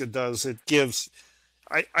ayahuasca does. It gives,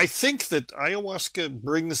 I think that ayahuasca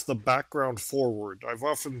brings the background forward. I've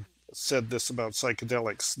often said this about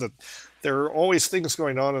psychedelics, that there are always things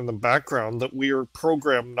going on in the background that we are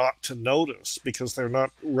programmed not to notice because they're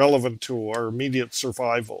not relevant to our immediate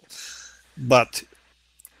survival. But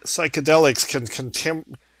psychedelics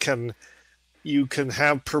you can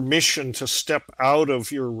have permission to step out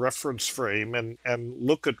of your reference frame and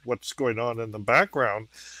look at what's going on in the background.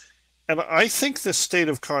 And I think this state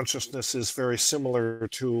of consciousness is very similar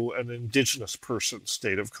to an indigenous person's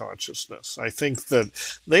state of consciousness. I think that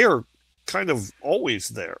they are kind of always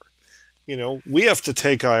there. We have to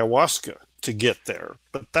take ayahuasca to get there,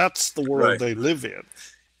 but that's the world they live in.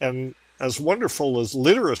 And as wonderful as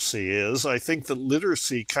literacy is, I think that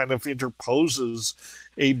literacy kind of interposes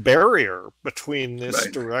a barrier between this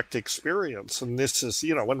direct experience. And this is,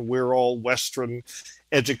 when we're all Western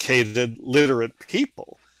educated, literate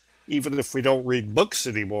people, even if we don't read books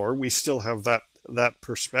anymore, we still have that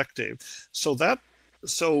perspective. So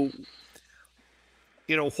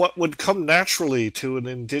what would come naturally to an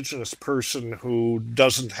indigenous person who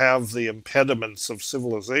doesn't have the impediments of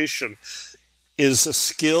civilization is a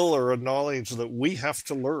skill or a knowledge that we have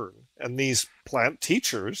to learn. And these plant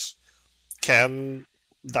teachers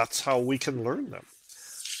that's how we can learn them.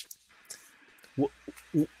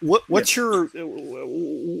 What is your,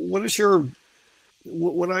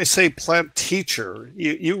 when I say plant teacher,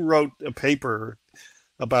 you wrote a paper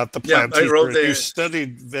about the plant teacher. You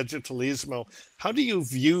studied vegetalismo. How do you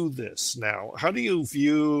view this now? How do you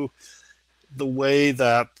view the way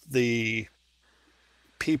that the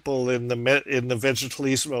people in the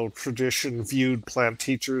vegetalismo tradition viewed plant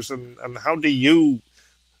teachers, and how do you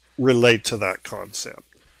relate to that concept?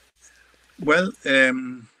 Well, I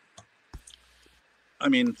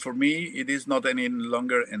mean, for me, it is not any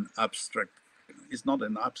longer an abstract. It's not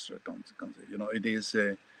an abstract concept.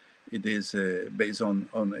 It is based on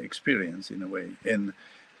experience in a way. And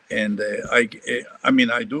I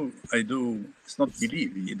mean, I do. It's not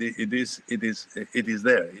belief. It is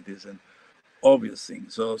there. It is an obvious thing.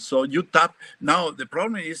 So you tap. Now the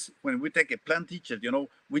problem is when we take a plant teacher.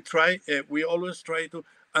 We always try to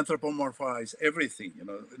anthropomorphize everything.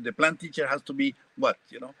 The plant teacher has to be what?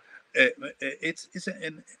 It's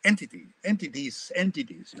an entities.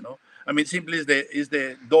 I mean, simply is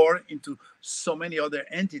the door into so many other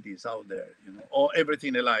entities out there. Or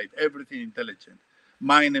everything alive, everything intelligent,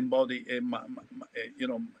 mind and body,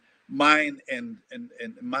 mind and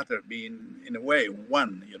matter being in a way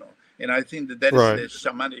one. And I think that is Right.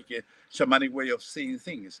 the shamanic way of seeing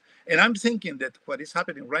things. And I'm thinking that what is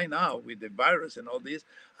happening right now with the virus and all this,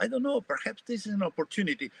 I don't know, perhaps this is an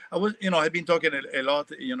opportunity. I've been talking a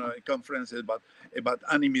lot, at conferences about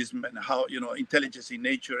animism and how, intelligence in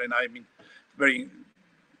nature. And I've been very in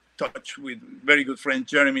touch with very good friends,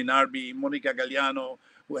 Jeremy Narby, Monica Galliano,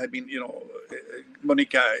 who have been,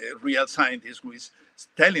 Monica, a real scientist, who is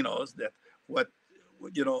telling us that what,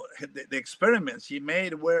 the experiments he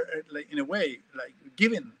made were like, in a way, like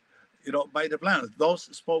given, by the plants. Those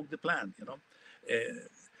spoke the plant,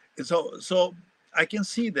 and so I can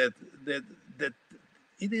see that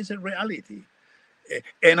it is a reality.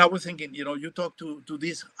 And I was thinking, you talk to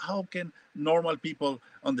this, how can normal people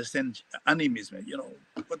understand animism?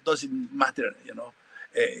 What does it matter,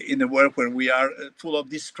 in a world where we are full of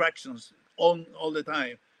distractions all the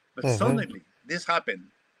time? But Mm-hmm. suddenly this happened.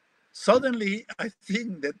 Suddenly, I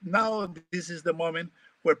think that now this is the moment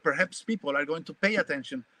where perhaps people are going to pay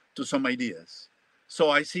attention to some ideas. So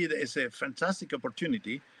I see it as a fantastic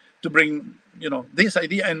opportunity to bring, this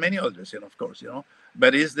idea and many others, of course,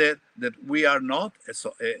 but is that we are not,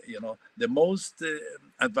 the most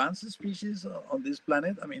advanced species on this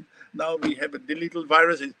planet. I mean, now we have the little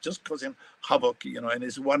virus, it's just causing havoc, and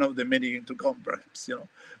it's one of the many to come, perhaps,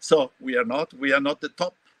 So we are not the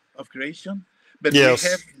top of creation, but Yes.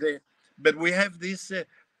 we have this,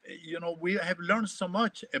 we have learned so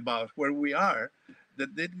much about where we are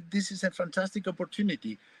that this is a fantastic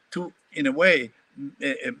opportunity to, in a way,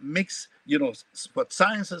 mix, what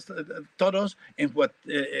science has taught us and what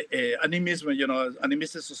animism,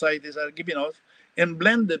 animistic societies are giving us, and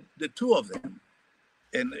blend the two of them.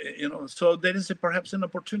 And, so there is perhaps an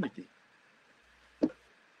opportunity.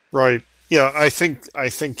 Right. Yeah, I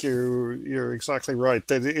think you're exactly right.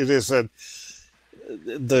 That it is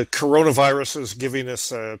the coronavirus is giving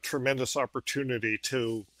us a tremendous opportunity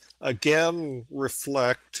to again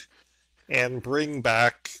reflect and bring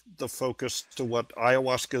back the focus to what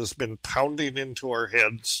ayahuasca has been pounding into our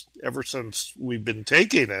heads ever since we've been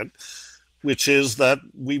taking it, which is that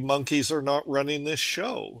we monkeys are not running this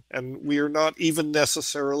show, and we are not even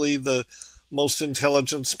necessarily the most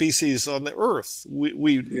intelligent species on the earth.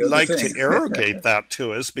 We The other like to thing. arrogate that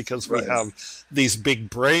to us because we Right. have these big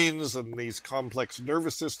brains and these complex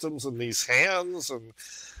nervous systems and these hands and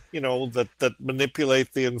that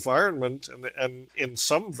manipulate the environment, and in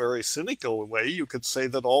some very cynical way you could say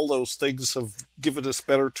that all those things have given us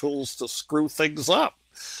better tools to screw things up.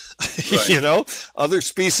 Right. Other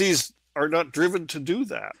species are not driven to do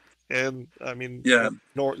that, and I mean, Yeah.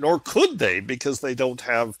 nor could they, because they don't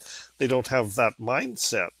have that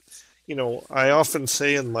mindset. I often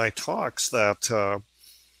say in my talks that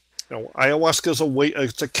ayahuasca is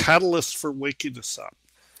it's a catalyst for waking us up.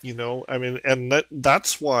 I mean, and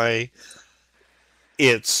that's why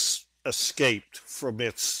it's escaped from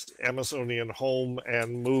its Amazonian home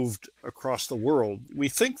and moved across the world. We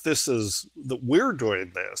think that we're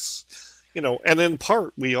doing this, and in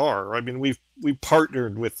part we are. I mean, we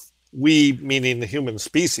partnered with, we meaning the human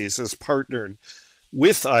species has partnered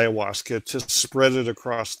with ayahuasca to spread it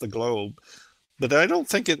across the globe. But I don't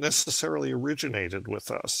think it necessarily originated with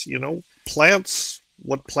us.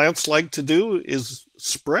 What plants like to do is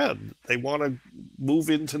spread. They want to move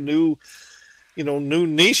into new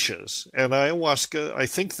niches. And ayahuasca, I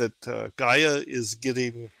think that Gaia is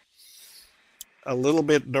getting a little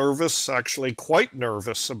bit nervous, actually quite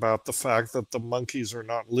nervous, about the fact that the monkeys are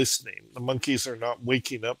not listening. The monkeys are not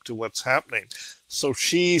waking up to what's happening. So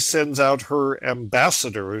she sends out her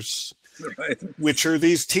ambassadors, Right. which are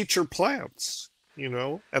these teacher plants,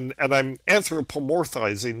 and I'm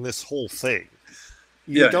anthropomorphizing this whole thing.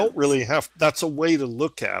 You Yeah. don't really have, that's a way to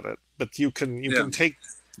look at it, but you can take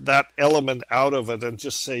that element out of it and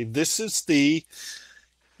just say, this is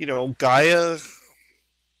Gaia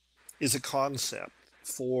is a concept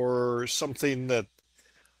for something that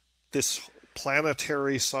this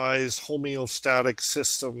planetary size homeostatic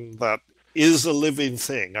system that is a living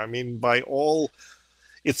thing. I mean,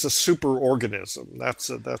 it's a super organism. That's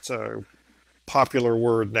a popular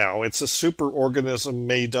word now. It's a super organism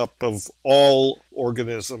made up of all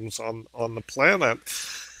organisms on the planet,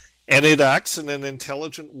 and it acts in an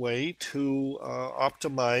intelligent way to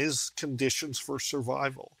optimize conditions for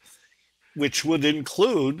survival, which would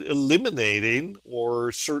include eliminating,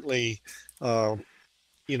 or certainly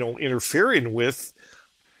interfering with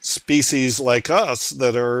species like us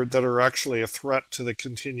that are actually a threat to the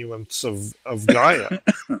continuance of Gaia.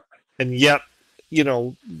 And yet,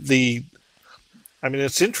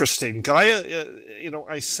 it's interesting. Gaia,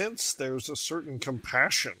 I sense there's a certain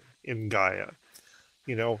compassion in Gaia.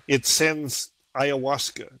 It sends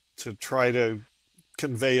ayahuasca to try to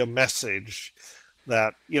convey a message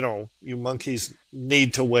that, you monkeys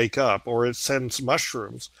need to wake up, or it sends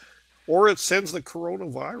mushrooms, or it sends the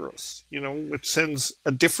coronavirus, it sends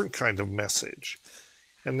a different kind of message.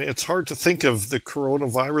 And it's hard to think of the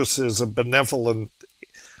coronavirus as a benevolent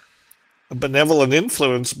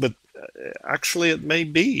influence, but actually it may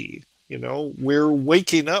be. We're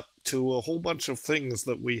waking up to a whole bunch of things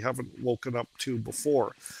that we haven't woken up to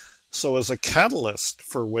before. So as a catalyst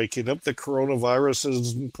for waking up, the coronavirus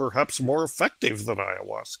is perhaps more effective than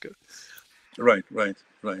ayahuasca. Right.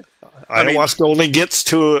 Ayahuasca only gets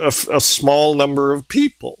to a small number of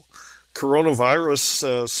people.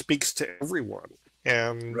 Coronavirus speaks to everyone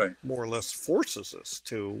and more or less forces us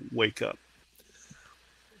to wake up.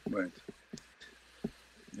 Right.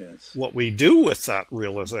 Yes. What we do with that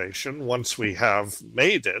realization, once we have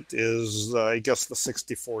made it, is, I guess, the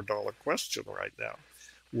 $64 question right now.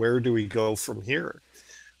 Where do we go from here?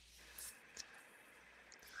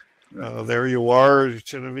 There you are,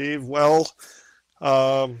 Genevieve. Well,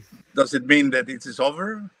 does it mean that it is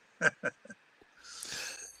over?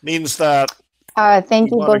 Means that.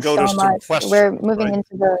 Thank you both so much. We're moving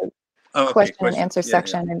into the question and answer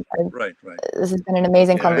section. Yeah. And right. This has been an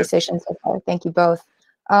amazing conversation so far. Thank you both.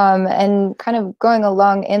 And kind of going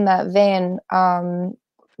along in that vein, I'd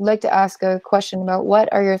like to ask a question about what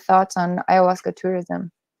are your thoughts on ayahuasca tourism?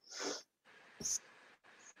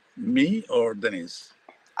 Me or Denise?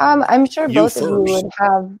 I'm sure both of you would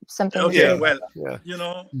have something to say. Well,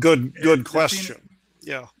 good question.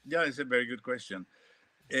 It's a very good question.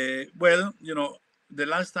 Well, the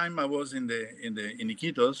last time I was in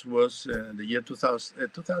Iquitos was the year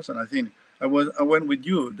 2000. I think I went with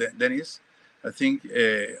you, Dennis. I think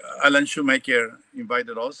Alan Shoemaker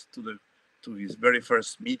invited us to his very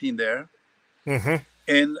first meeting there,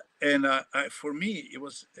 and for me it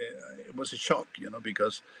was a shock,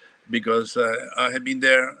 because I had been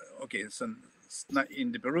there. Okay, it's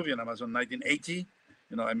in the Peruvian Amazon, 1980.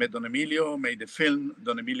 I met Don Emilio, made the film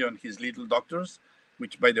Don Emilio and His Little Doctors,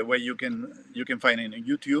 which, by the way, you can find it on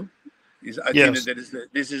YouTube. I think that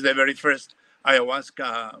this is the very first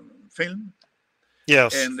ayahuasca film.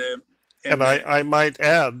 Yes, and I might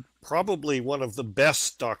add, probably one of the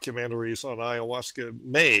best documentaries on ayahuasca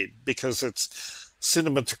made, because it's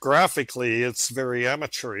cinematographically, it's very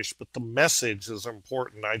amateurish, but the message is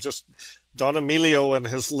important. Don Emilio and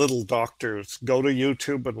His Little Doctors, go to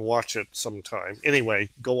YouTube and watch it sometime. Anyway,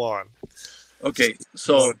 go on. Okay,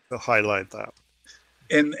 so to highlight that.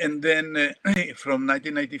 And then from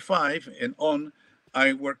 1995 and on,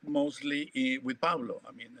 I worked mostly with Pablo.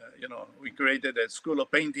 I mean, we created a school of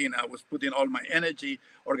painting. I was putting all my energy,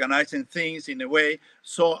 organizing things in a way.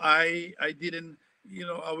 So I didn't,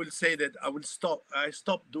 I will say that I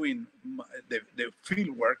stopped doing the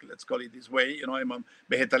field work, let's call it this way. I'm a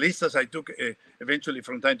vegetalista. I took eventually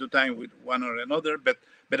from time to time with one or another, but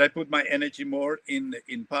I put my energy more in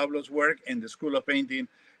Pablo's work and the school of painting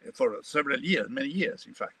for several years, many years,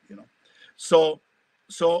 in fact, So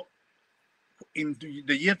in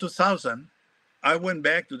the year 2000, I went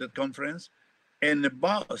back to that conference, and the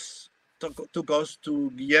bus took us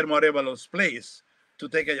to Guillermo Arevalo's place to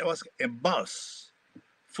take ayahuasca. A bus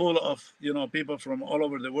full of people from all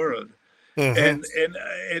over the world, and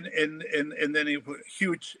then a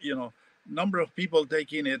huge number of people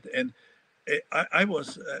taking it, and I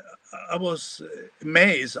was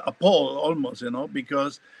amazed, appalled almost,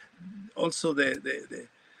 because also the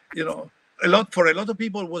a lot of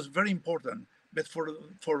people was very important, but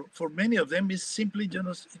for many of them it's simply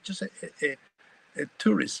just a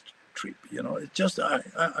tourist trip. It's just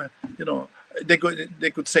they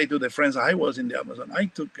could say to their friends, I was in the Amazon, I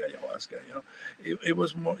took ayahuasca. It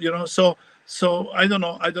was more, so I don't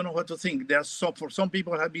know what to think. For some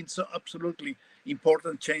people have been so absolutely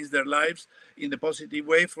important, changed their lives in the positive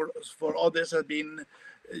way. For others have been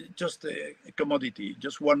just a commodity,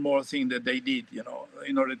 just one more thing that they did,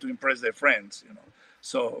 in order to impress their friends,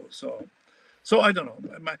 So I don't know,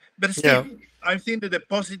 but still, I think that the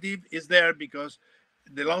positive is there, because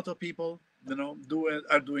a lot of people,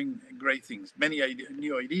 are doing great things, many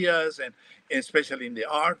new ideas, and especially in the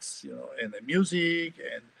arts, and the music,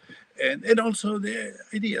 and also the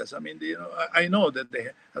ideas. I mean, I know that they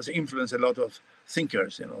has influenced a lot of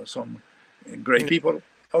thinkers, some great people,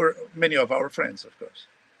 or many of our friends, of course.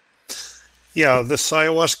 Yeah, this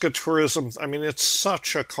ayahuasca tourism, I mean, it's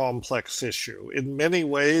such a complex issue. In many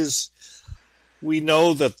ways, we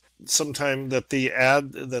know that sometimes that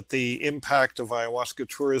the impact of ayahuasca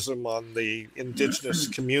tourism on the indigenous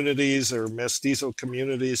communities or mestizo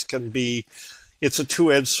communities can be, it's a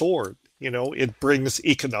two-edged sword. You know, it brings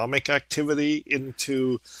economic activity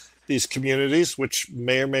into these communities, which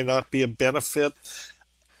may or may not be a benefit.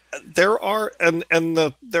 There are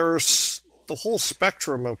there's the whole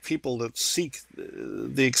spectrum of people that seek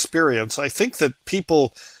the experience. I think that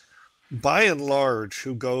people by and large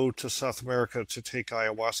who go to South America to take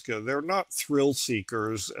ayahuasca, they're not thrill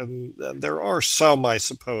seekers, and there are some, I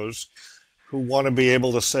suppose, who want to be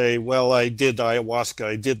able to say, well, I did ayahuasca,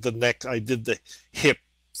 I did the hip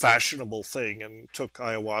fashionable thing and took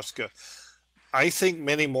ayahuasca. I think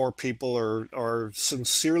many more people are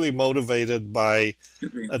sincerely motivated by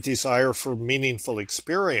a desire for meaningful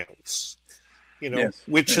experience, you know, Yes,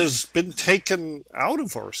 which yes, has been taken out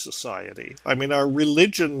of our society. I mean, our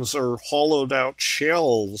religions are hollowed out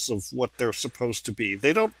shells of what they're supposed to be.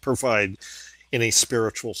 They don't provide any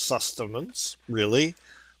spiritual sustenance, really.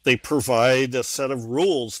 They provide a set of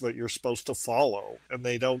rules that you're supposed to follow, and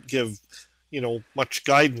they don't give, you know, much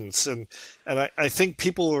guidance. And I think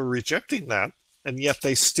people are rejecting that, and yet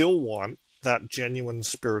they still want that genuine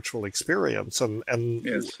spiritual experience, and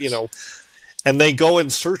yes, you know, and they go in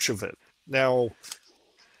search of it. Now,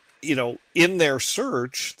 you know, in their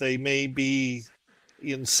search, they may be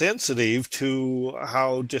insensitive to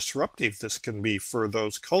how disruptive this can be for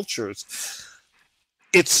those cultures.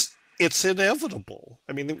 It's inevitable.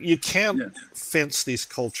 I mean, you can't yes, fence these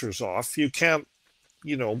cultures off. You can't,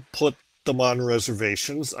 you know, put them on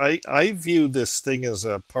reservations. I view this thing as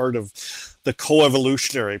a part of the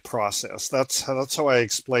coevolutionary process. That's how I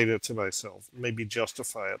explain it to myself, maybe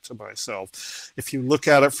justify it to myself. If you look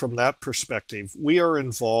at it from that perspective, we are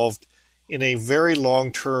involved in a very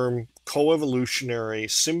long-term coevolutionary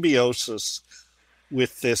symbiosis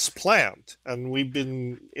with this plant, and we've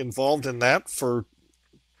been involved in that for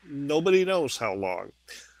nobody knows how long,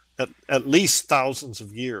 at least thousands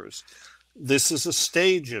of years. This is a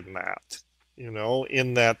stage in that, you know,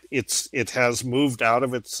 in that it has moved out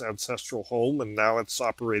of its ancestral home and now it's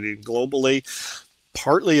operating globally,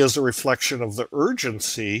 partly as a reflection of the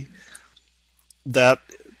urgency that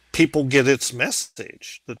people get its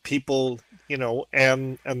message, that people, you know,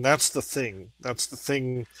 and that's the thing. That's the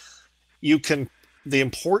thing. You can, the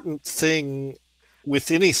important thing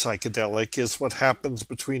with any psychedelic is what happens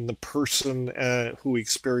between the person who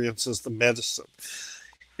experiences the medicine.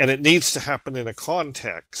 And it needs to happen in a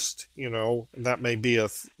context, you know, and that may be a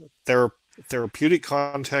therapeutic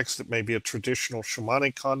context, it may be a traditional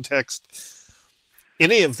shamanic context,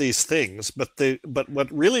 any of these things. But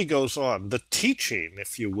what really goes on, the teaching,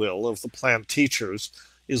 if you will, of the plant teachers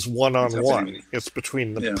is one-on-one. It's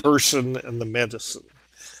between the person and the medicine.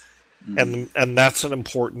 And that's an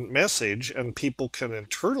important message, and people can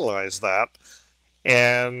internalize that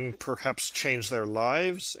and perhaps change their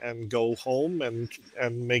lives and go home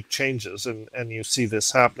and make changes. And you see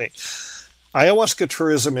this happening. Ayahuasca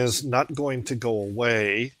tourism is not going to go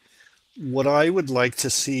away. What I would like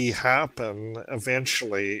to see happen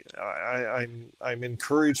eventually, I'm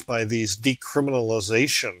encouraged by these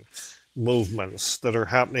decriminalization movements that are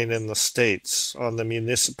happening in the States on the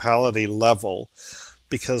municipality level,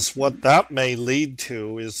 because what that may lead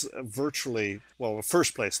to is virtually, well, in the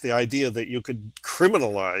first place, the idea that you could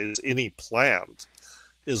criminalize any plant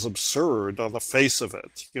is absurd on the face of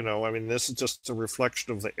it. You know, I mean, this is just a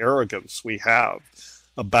reflection of the arrogance we have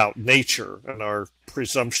about nature and our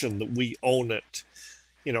presumption that we own it.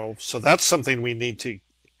 You know, so that's something we need to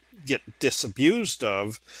get disabused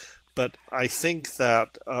of. But I think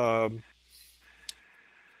that,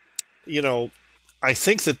 you know, I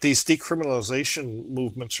think that these decriminalization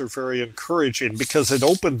movements are very encouraging because it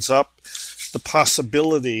opens up the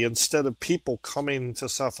possibility, instead of people coming to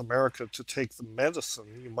South America to take the medicine,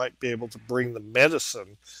 you might be able to bring the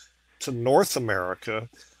medicine to North America,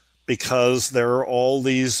 because there are all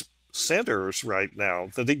these centers right now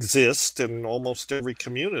that exist in almost every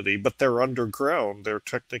community, but they're underground. They're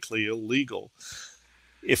technically illegal.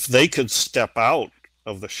 If they could step out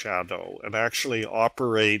of the shadow and actually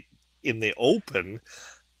operate in the open,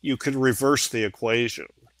 you could reverse the equation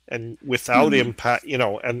and without impact, you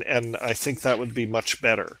know, and I think that would be much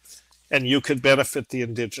better. And you could benefit the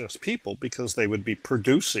indigenous people because they would be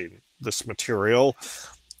producing this material,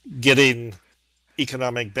 getting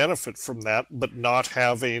economic benefit from that, but not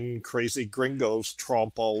having crazy gringos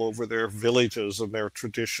tromp all over their villages and their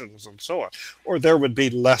traditions and so on. Or there would be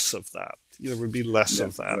less of that. There would be less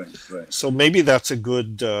of that. Right. So maybe that's a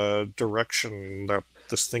good direction that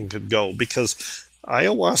this thing could go, because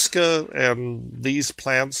ayahuasca and these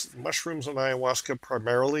plants, mushrooms and ayahuasca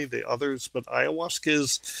primarily, the others, but ayahuasca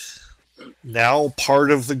is now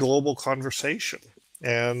part of the global conversation,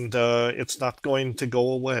 and it's not going to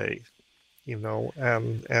go away,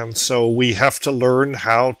 and so we have to learn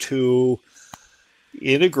how to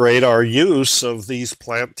integrate our use of these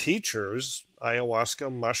plant teachers,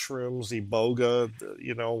 ayahuasca, mushrooms, iboga,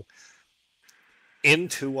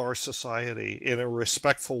 into our society in a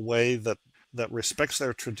respectful way that respects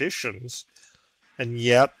their traditions, and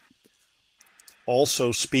yet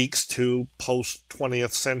also speaks to post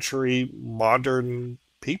 20th century modern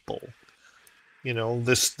people.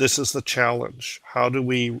 This is the challenge. How do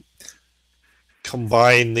we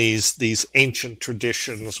combine these ancient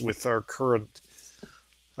traditions with our current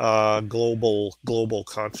global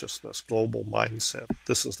consciousness, global mindset?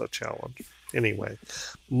 This is the challenge. Anyway,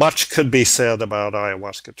 much could be said about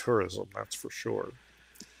ayahuasca tourism, that's for sure.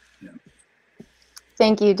 Yeah.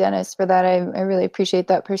 Thank you, Dennis, for that. I really appreciate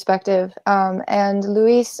that perspective. And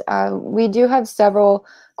Luis, we do have several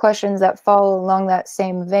questions that follow along that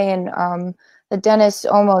same vein that Dennis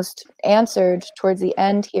almost answered towards the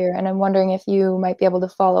end here. And I'm wondering if you might be able to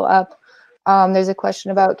follow up. There's a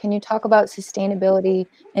question about, can you talk about sustainability,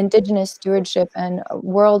 indigenous stewardship, and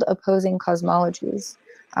world opposing cosmologies?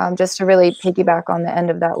 Just to really piggyback on the end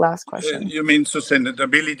of that last question. You mean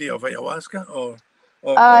sustainability of ayahuasca or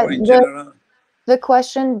in general? The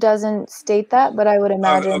question doesn't state that, but I would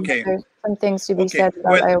imagine Okay. there's some things to be said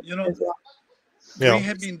about Well, ayahuasca as well. Yeah. We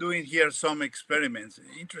have been doing here some experiments,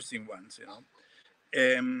 interesting ones,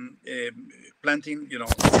 planting,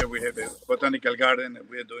 here we have a botanical garden, and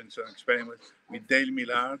we are doing some experiments with Dale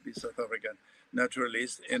Millar, the South African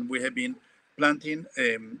naturalist, and we have been planting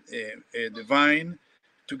the vine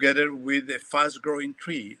together with a fast-growing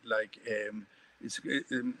tree, like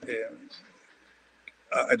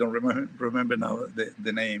I don't remember now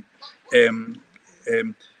the name.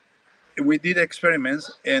 We did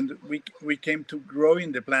experiments, and we came to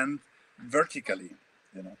growing the plant vertically.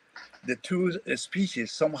 The two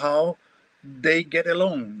species somehow they get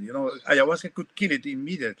along. Ayahuasca could kill it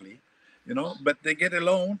immediately, but they get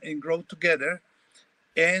along and grow together,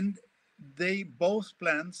 and both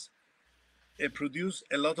plants produce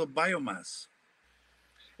a lot of biomass,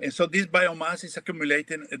 and so this biomass is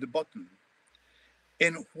accumulating at the bottom.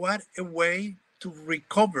 And what a way to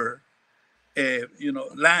recover,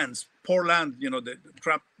 lands, poor land,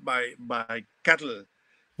 trapped by cattle,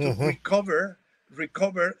 to recover,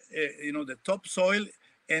 the topsoil,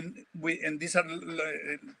 and these are,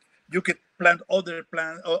 you could plant other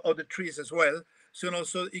trees as well.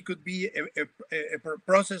 So it could be a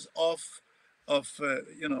process of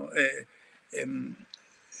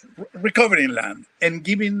recovering land and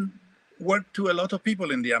giving work to a lot of people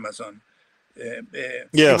in the Amazon. It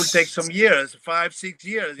will take some years, 5-6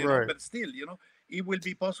 years, right. But still, it will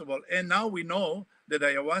be possible. And now we know that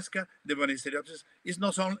ayahuasca, the Banisteriopsis, is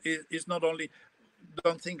not only,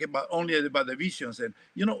 don't think about only about the visions, and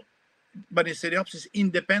Banisteriopsis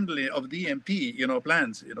independently of DMT,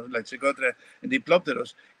 plants, like Psychotria and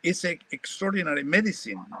Diplopteros, is an extraordinary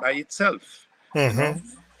medicine by itself. And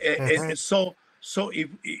so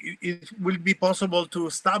it will be possible to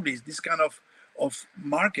establish this kind of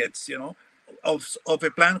markets, of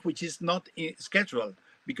a plant which is not scheduled,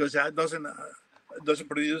 because that doesn't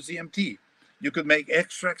produce DMT. You could make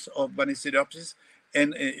extracts of Banisteriopsis,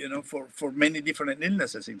 and for many different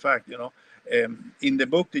illnesses. In fact, in the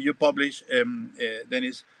book that you publish,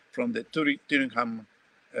 Dennis, from the Turingham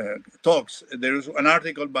talks, there is an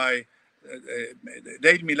article by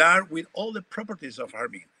Dale Millar with all the properties of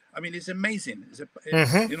harmine. I mean, it's amazing.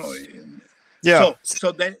 Yeah.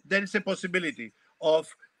 So there is a possibility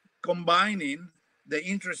of combining the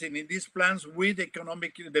interest in these plants with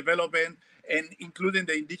economic development, and including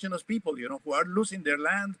the indigenous people, who are losing their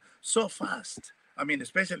land so fast. I mean,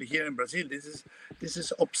 especially here in Brazil, this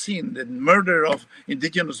is obscene. The murder of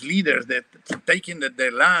indigenous leaders, that taking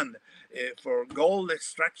their land for gold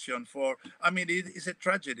extraction. It is a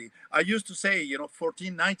tragedy. I used to say,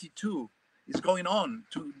 1492 is going on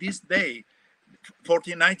to this day.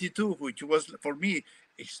 1492, which was for me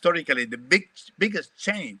historically the biggest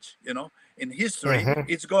change, in history.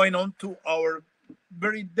 It's going on to our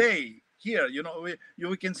very day here.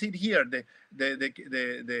 We can see it here.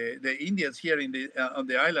 The Indians here on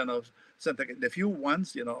the island of Santa, the few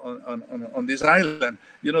ones, on this island,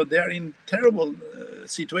 they are in terrible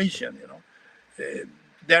situation.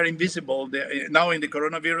 They're invisible. Now in the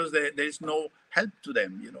coronavirus, there is no help to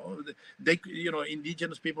them.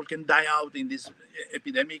 Indigenous people can die out in this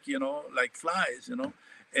epidemic, like flies.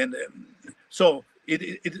 And so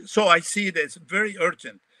So I see it as very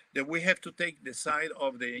urgent that we have to take the side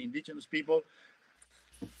of the indigenous people.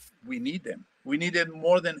 We need them. We need them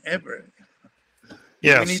more than ever.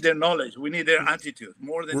 Yes. We need their knowledge. We need their attitude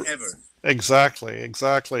more than ever. Exactly,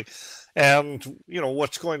 exactly. And, you know,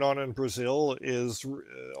 what's going on in Brazil is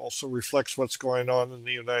also reflects what's going on in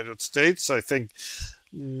the United States. I think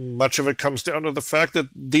much of it comes down to the fact that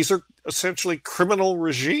these are essentially criminal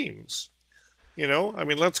regimes. You know, I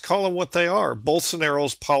mean, let's call them what they are.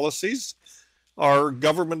 Bolsonaro's policies are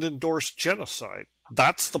government-endorsed genocide.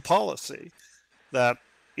 That's the policy, that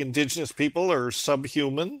indigenous people are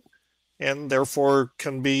subhuman and therefore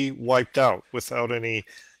can be wiped out without any,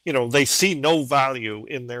 you know, they see no value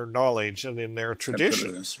in their knowledge and in their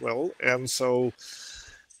traditions. Absolutely. Well, and so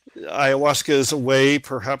ayahuasca is a way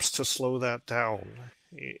perhaps to slow that down.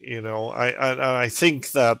 You know, I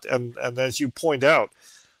think that, and as you point out,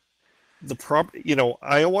 you know,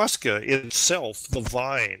 ayahuasca itself, the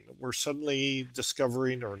vine, we're suddenly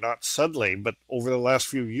discovering, or not suddenly, but over the last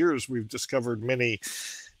few years, we've discovered many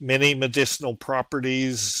medicinal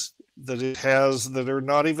properties that it has that are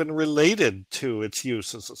not even related to its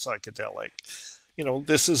use as a psychedelic. You know,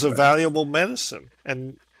 this is a valuable medicine,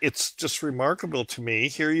 and it's just remarkable to me.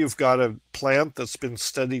 Here you've got a plant that's been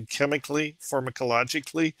studied chemically,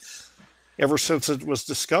 pharmacologically, ever since it was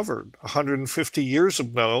discovered 150 years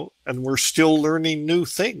ago, and we're still learning new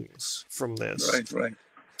things from this. Right.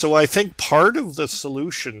 So I think part of the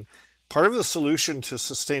solution to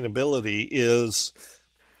sustainability is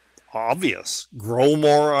obvious. Grow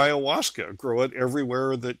more ayahuasca, grow it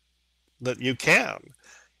everywhere that you can.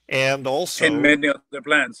 And also, and many other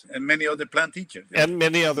plants, and many other plant teachers, and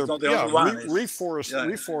many other,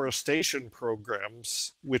 reforestation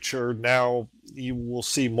programs, which are now, you will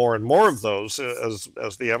see more and more of those as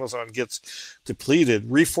the Amazon gets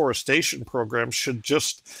depleted. Reforestation programs should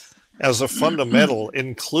just, as a fundamental,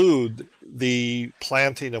 include the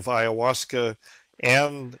planting of ayahuasca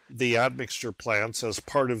and the admixture plants as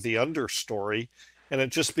part of the understory, and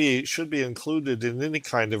it should be included in any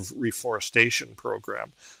kind of reforestation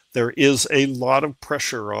program. There is a lot of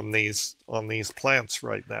pressure on these plants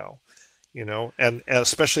right now, you know, and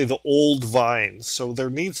especially the old vines. So there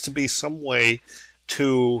needs to be some way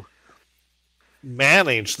to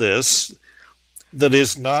manage this that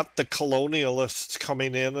is not the colonialists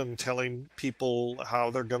coming in and telling people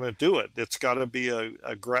how they're going to do it. It's got to be a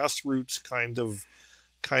grassroots kind of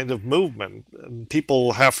movement, and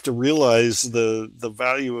people have to realize the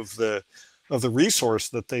value of the resource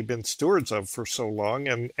that they've been stewards of for so long,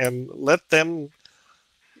 and let them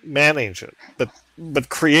manage it, but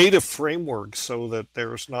create a framework so that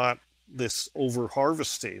there's not this over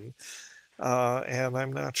harvesting. And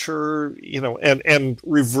I'm not sure, you know, and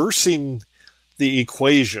reversing the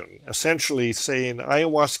equation, essentially saying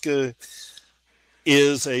ayahuasca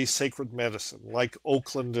is a sacred medicine, like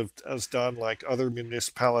Oakland has done, like other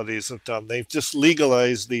municipalities have done. They've just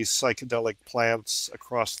legalized these psychedelic plants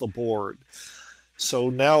across the board. So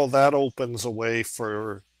now that opens a way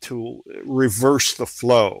to reverse the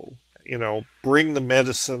flow, you know, bring the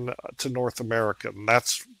medicine to North America, and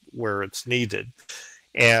that's where it's needed,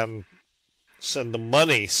 and send the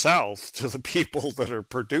money south to the people that are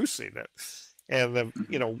producing it. And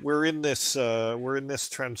you know, we're in this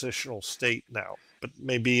transitional state now, but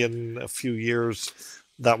maybe in a few years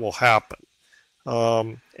that will happen.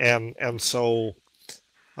 And so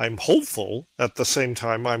I'm hopeful. At the same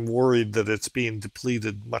time, I'm worried that it's being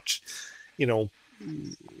depleted much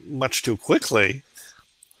too quickly.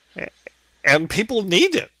 And people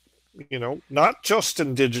need it, you know, not just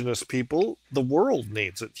indigenous people. The world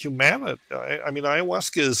needs it. Humanity. I mean,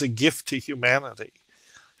 ayahuasca is a gift to humanity,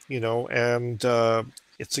 you know, and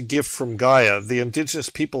it's a gift from Gaia. The indigenous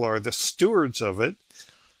people are the stewards of it,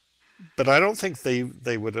 but I don't think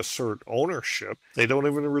they would assert ownership. They don't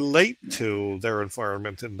even relate to their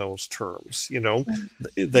environment in those terms. You know,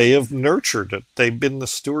 they have nurtured it. They've been the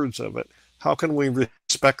stewards of it. How can we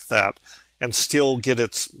respect that and still get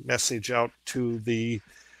its message out to the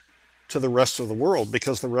rest of the world?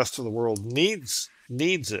 Because the rest of the world needs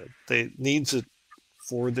it. They needs it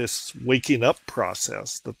for this waking up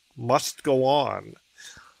process that must go on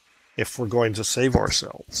if we're going to save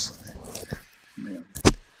ourselves.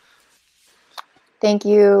 Thank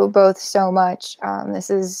you both so much. This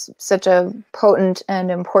is such a potent and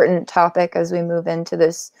important topic as we move into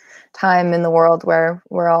this time in the world where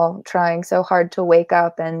we're all trying so hard to wake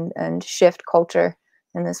up and shift culture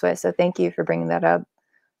in this way. So thank you for bringing that up.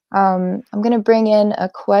 I'm going to bring in a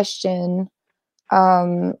question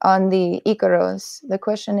on the Icaros. The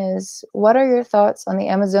question is, what are your thoughts on the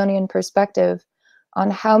Amazonian perspective on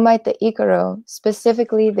how might the Icaro,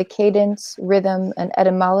 specifically the cadence, rhythm, and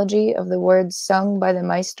etymology of the words sung by the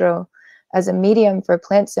maestro as a medium for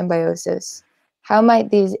plant symbiosis, how might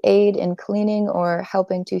these aid in cleaning or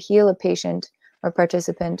helping to heal a patient or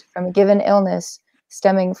participant from a given illness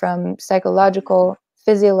stemming from psychological,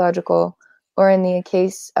 physiological, or in the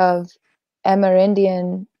case of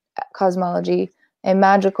Amerindian cosmology, a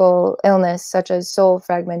magical illness such as soul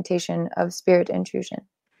fragmentation of spirit intrusion?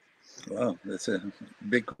 Wow, that's a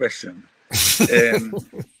big question.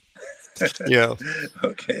 Yeah.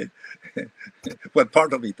 Okay. What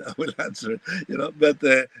part of it I will answer, but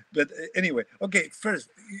anyway, okay. First,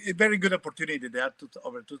 a very good opportunity. There are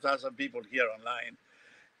over 2,000 people here online.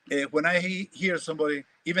 When I hear somebody,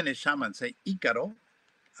 even a shaman, say Icaro,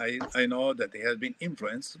 I know that it has been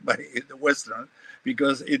influenced by the Western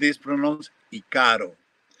because it is pronounced Icaro.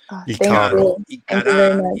 Oh, Icaro. Thank you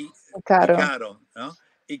very much. Icaro. No?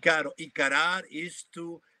 Icaro. Icarar is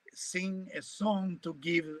to sing a song to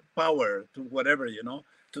give power to whatever,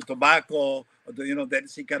 to tobacco,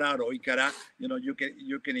 that's Icarar or Icarar.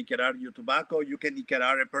 You can Icarar your tobacco, you can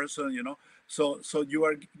Icarar a person, So you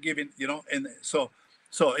are giving, and so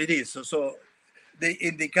it is. So the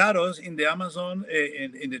indicados in the Amazon,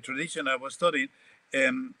 in the tradition I was studying,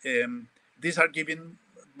 these are given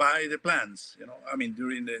by the plants. I mean,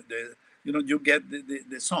 during the you get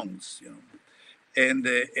the songs. And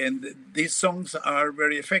these songs are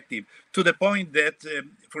very effective to the point that,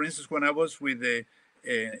 for instance, when I was with the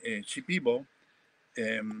Shipibo,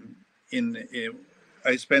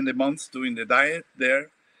 I spent a month doing the diet there,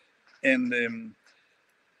 and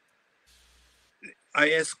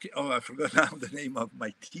I asked, I forgot now the name of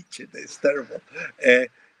my teacher. That's terrible.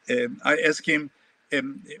 I asked him,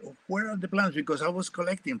 where are the plants? Because I was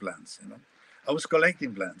collecting plants, I was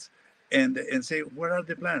collecting plants and say, where are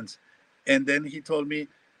the plants? And then he told me,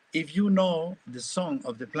 if you know the song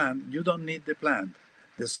of the plant, you don't need the plant.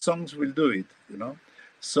 The songs will do it.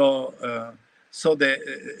 So, so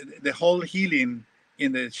the whole healing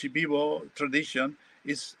in the Shipibo tradition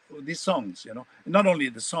is these songs, not only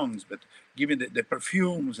the songs, but giving the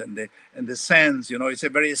perfumes and the scents, it's a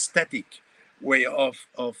very aesthetic way of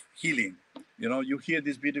healing. You hear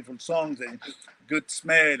these beautiful songs and good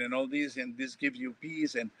smell and all this, and this gives you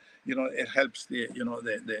peace, and it helps the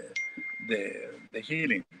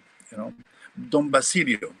healing. Don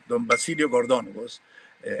Basilio Gordon was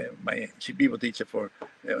my Shipibo teacher for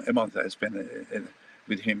a month. I spent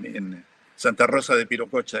with him in Santa Rosa de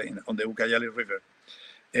Pirococha on the Ucayali River.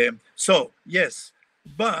 So yes,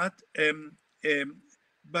 but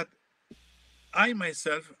I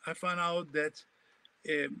myself, I found out that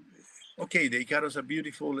okay, the Icaros are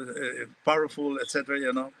beautiful, powerful,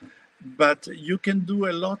 etc. But you can do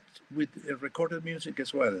a lot with recorded music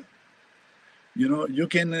as well. You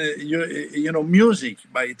can music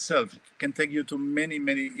by itself can take you to many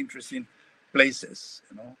interesting places.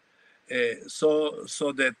 So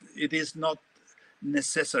that it is not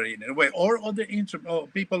necessary in a way, or other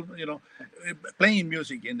people, playing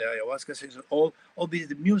music in the ayahuasca session. All this,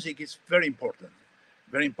 the music is very important,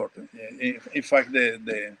 very important. In fact,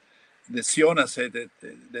 the Siona said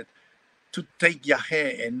that to take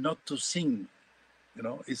yahe and not to sing,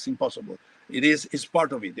 it's impossible. It's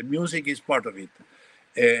part of it. The music is part of it.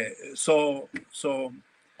 So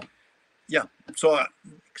yeah, so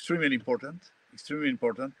extremely important, extremely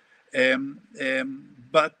important.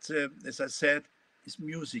 But as I said, it's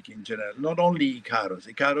music in general, not only Icaros.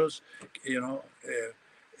 Icaros,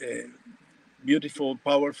 beautiful,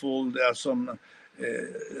 powerful. There are some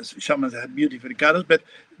shamans that have beautiful Icaros, but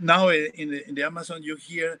now in the Amazon, you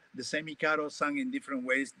hear the same Icaro sung in different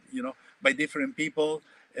ways, by different people.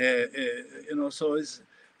 So it's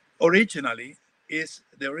originally the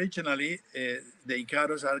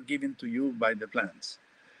Icaros are given to you by the plants,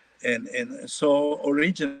 and so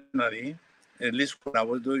originally, at least when I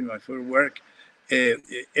was doing my first work,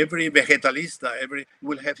 every vegetalista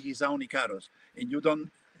will have his own Icaros, and you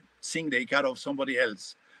don't sing the Icaro of somebody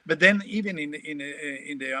else. But then even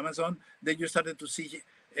in the Amazon, then you started to see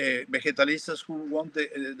vegetalistas who want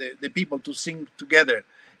the people to sing together.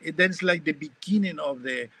 That's like the beginning of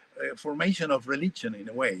the formation of religion in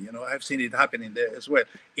a way. I've seen it happening there as well.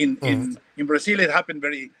 In Brazil, it happened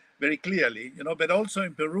very very clearly. But also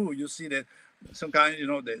in Peru, you see that some kind,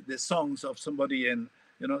 the songs of somebody, and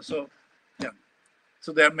so yeah.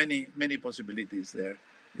 So there are many possibilities there.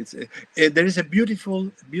 There is a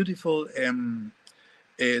beautiful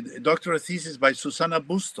doctoral thesis by Susana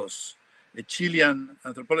Bustos, a Chilean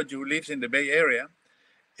anthropologist who lives in the Bay Area,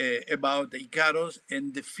 about the Icaros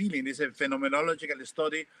and the feeling. It's a phenomenological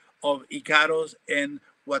study of Icaros and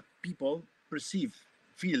what people perceive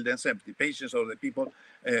feel themselves, the patients or the people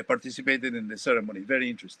participated in the ceremony. Very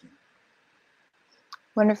interesting.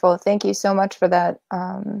 Wonderful. Thank you so much for that.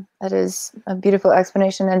 That is a beautiful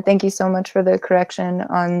explanation, and thank you so much for the correction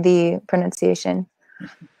on the pronunciation.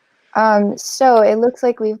 So it looks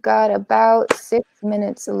like we've got about 6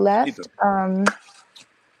 minutes left.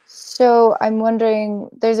 So I'm wondering,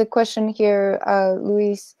 there's a question here,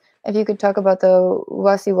 Luis, if you could talk about the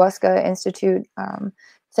Wasiwaska Institute.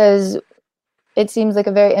 Says, it seems like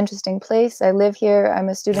a very interesting place. I live here. I'm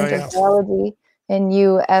a student of biology in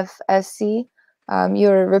UFSC.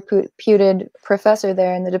 You're a reputed professor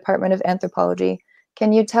there in the Department of Anthropology.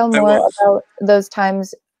 Can you tell more about those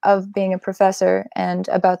times of being a professor and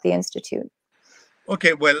about the Institute?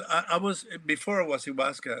 Okay, well, I was, before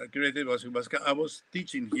Wasiwaska, created Wasiwaska, I was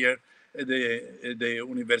teaching here at the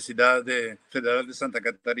Universidad Federal de Santa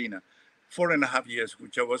Catarina, 4.5 years,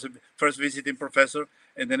 which I was a first visiting professor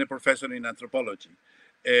and then a professor in anthropology.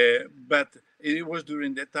 But it was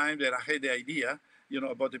during that time that I had the idea,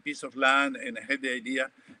 about a piece of land, and I had the idea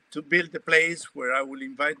to build a place where I will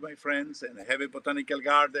invite my friends and have a botanical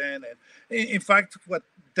garden. And in fact, what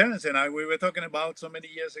Terence and I, we were talking about so many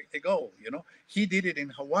years ago, he did it in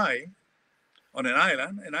Hawaii on an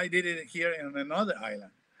island, and I did it here on another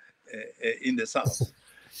island in the south.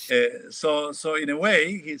 So in a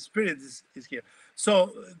way, his spirit is here.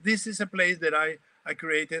 So this is a place that I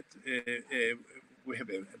created. We have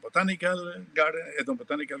a botanical garden,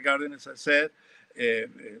 ethnobotanical garden, as I said, a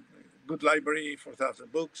good library,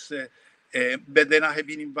 4,000 books. But then I have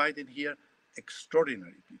been invited here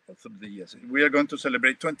extraordinary people through the years. We are going to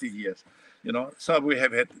celebrate 20 years, So we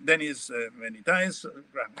have had Dennis many times,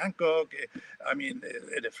 Graham Hancock,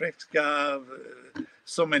 Ede Fresca,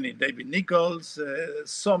 so many David Nichols,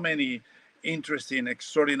 so many interesting,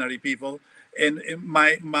 extraordinary people. And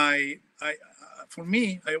for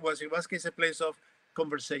me, Wasiwaska is a place of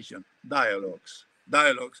conversation, dialogues,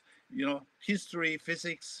 history,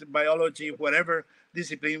 physics, biology, whatever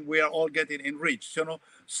discipline, we are all getting enriched,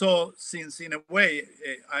 So since in a way,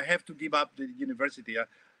 I have to give up the university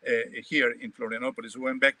here in Florianopolis, we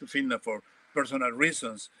went back to Finland for personal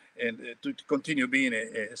reasons and to continue being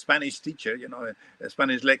a Spanish teacher, a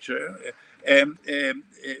Spanish lecturer.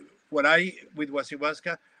 With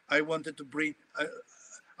Wasiwaska, I wanted to bring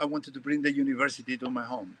the university to my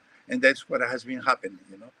home. And that's what has been happening,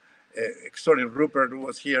 Extraordinary. Rupert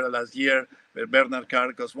was here last year, Bernard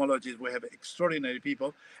Carr, cosmologists. We have extraordinary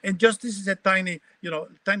people. And just this is a tiny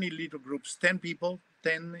little groups, 10 people,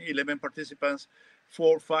 10, 11 participants,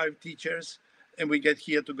 4 or 5 teachers. And we get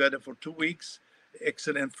here together for 2 weeks.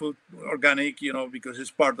 Excellent food, organic, because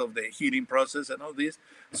it's part of the healing process and all this.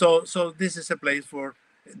 So this is a place for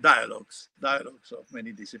dialogues of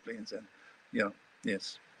many disciplines. And,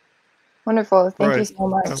 yes. Wonderful. Thank you so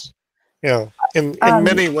much. Yeah, in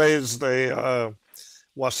many ways,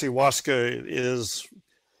 Wasiwaska is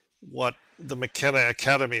what the McKenna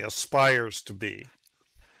Academy aspires to be.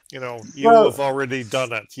 You have already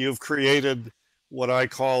done it. You've created what I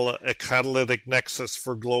call a catalytic nexus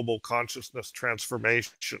for global consciousness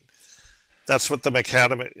transformation. That's what the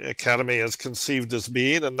McKenna Academy is conceived as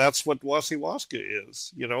being, and that's what Wasiwaska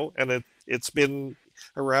is, and it's been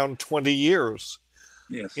around 20 years.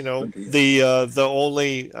 Yes, the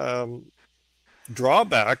only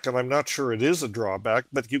drawback, and I'm not sure it is a drawback,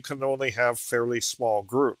 but you can only have fairly small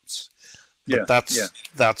groups. But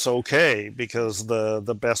that's okay, because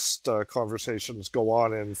the best conversations go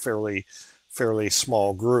on in fairly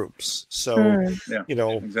small groups. So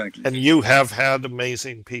exactly. And you have had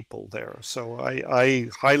amazing people there. So I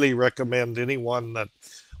highly recommend anyone that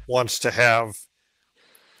wants to have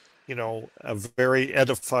a very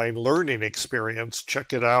edifying learning experience,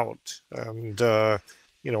 check it out, and go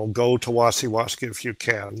to Wasiwaska if you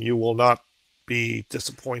can. You will not be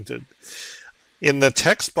disappointed. In the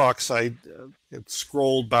text box, it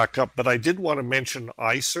scrolled back up, but I did want to mention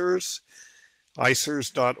ICERS,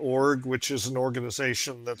 ICERS.org, which is an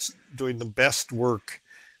organization that's doing the best work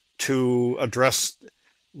to address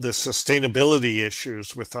the sustainability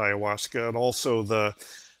issues with ayahuasca, and also the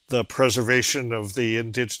preservation of the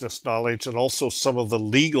indigenous knowledge, and also some of the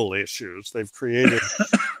legal issues. They've created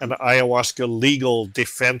an ayahuasca legal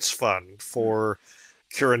defense fund for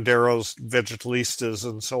curanderos, vegetalistas,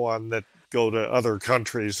 and so on that go to other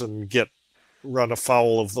countries and run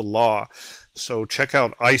afoul of the law. So check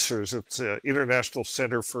out ICERS. It's an International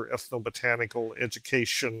Center for Ethnobotanical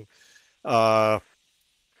Education,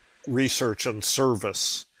 Research and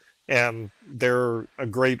Service. And they're a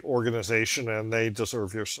great organization, and they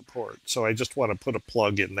deserve your support. So I just want to put a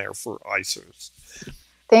plug in there for ICERS.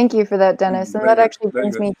 Thank you for that, Dennis. And that actually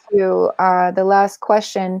brings me to the last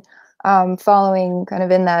question. Following kind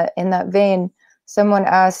of in that vein, someone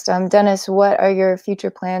asked, Dennis, what are your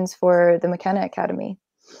future plans for the McKenna Academy?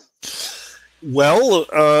 Well,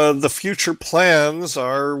 the future plans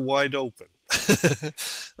are wide open.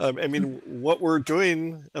 I mean, what we're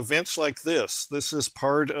doing, events like this is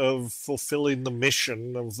part of fulfilling the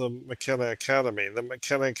mission of the McKenna Academy. The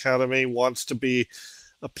McKenna Academy wants to be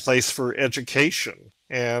a place for education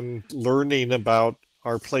and learning about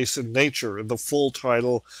our place in nature. The full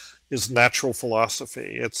title is Natural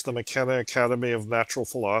Philosophy. It's the McKenna Academy of Natural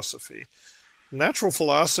Philosophy. Natural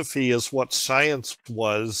philosophy is what science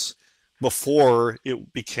was before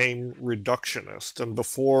it became reductionist and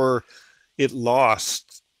before it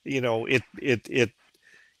lost, it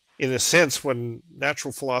in a sense, when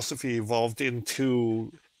natural philosophy evolved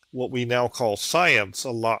into what we now call science,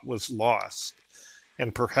 a lot was lost.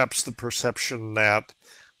 And perhaps the perception that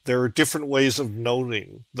there are different ways of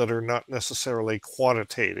knowing that are not necessarily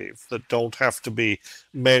quantitative, that don't have to be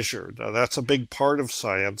measured. That's a big part of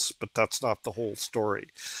science, but that's not the whole story.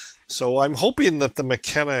 So I'm hoping that the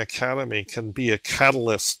McKenna Academy can be a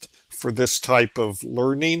catalyst for this type of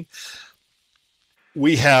learning.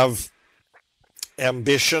 We have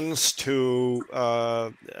ambitions to,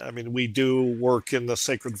 we do work in the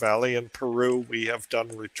Sacred Valley in Peru. We have done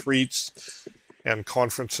retreats and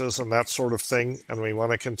conferences and that sort of thing, and we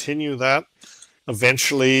want to continue that.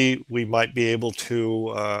 Eventually, we might be able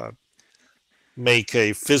to make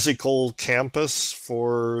a physical campus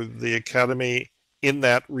for the Academy in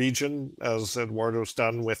that region, as Eduardo's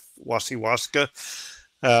done with Wasiwaska.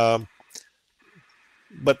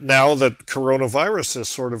 But now that coronavirus is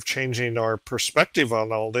sort of changing our perspective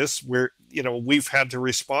on all this, we've had to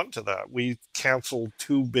respond to that. We canceled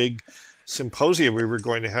 2 big symposia we were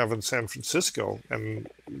going to have in San Francisco and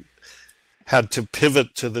had to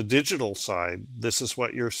pivot to the digital side. This is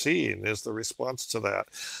what you're seeing is the response to that.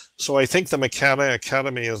 So I think the McKenna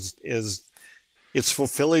Academy it's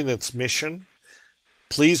fulfilling its mission.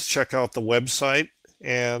 Please check out the website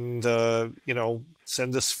and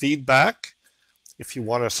send us feedback. If you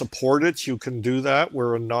want to support it, you can do that.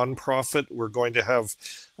 We're a nonprofit. We're going to have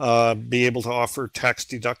be able to offer tax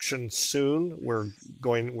deductions soon.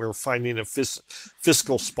 We're finding a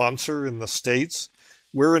fiscal sponsor in the States.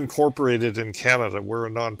 We're incorporated in Canada. We're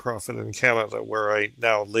a nonprofit in Canada where I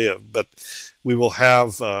now live, but we will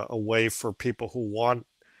have a way for people who want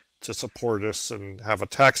to support us and have a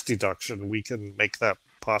tax deduction. We can make that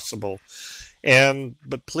possible.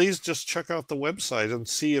 But please just check out the website and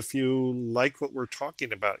see if you like what we're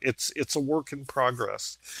talking about. It's a work in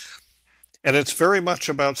progress. And it's very much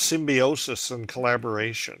about symbiosis and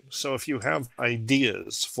collaboration. So if you have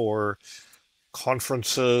ideas for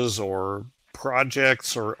conferences or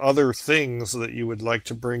projects or other things that you would like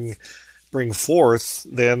to bring forth,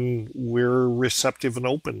 then we're receptive and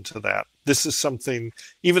open to that. This is something,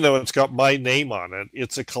 even though it's got my name on it,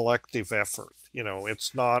 it's a collective effort.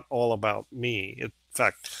 It's not all about me. In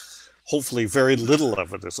fact, hopefully very little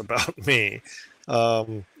of it is about me.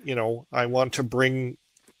 I want to bring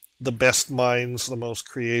the best minds, the most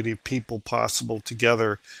creative people possible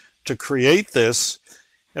together to create this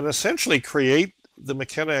and essentially create the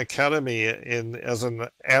McKenna Academy as an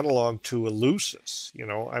analog to Eleusis.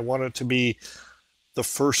 I want it to be the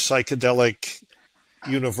first psychedelic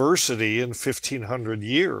university in 1,500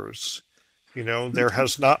 years. There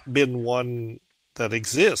has not been one that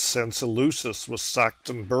exists since Eleusis was sacked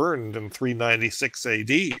and burned in 396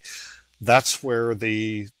 AD. That's where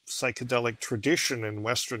the psychedelic tradition in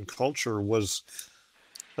Western culture was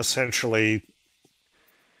essentially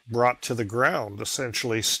brought to the ground,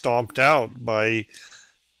 essentially stomped out by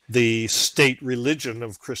the state religion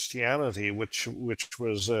of Christianity, which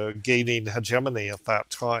was gaining hegemony at that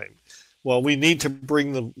time. Well, we need to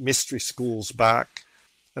bring the mystery schools back.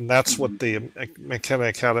 And that's what the McKenna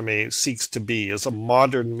Academy seeks to be, is a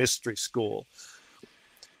modern mystery school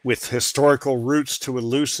with historical roots to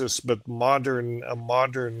Eleusis, but a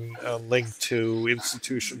modern link to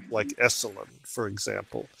institutions like Esalen, for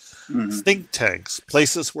example. Think tanks,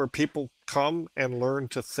 places where people come and learn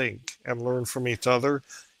to think and learn from each other.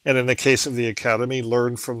 And in the case of the Academy,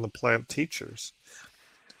 learn from the plant teachers.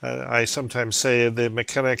 I sometimes say the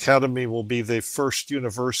McKenna Academy will be the first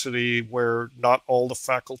university where not all the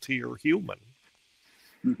faculty are human.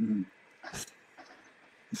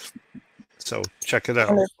 So check it out.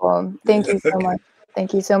 Wonderful. Thank you so much.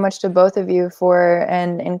 Thank you so much to both of you for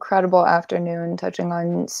an incredible afternoon touching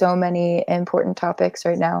on so many important topics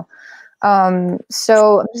right now.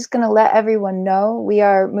 So I'm just going to let everyone know we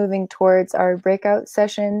are moving towards our breakout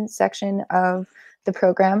section of the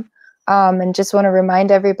program. And just want to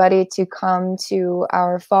remind everybody to come to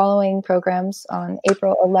our following programs. On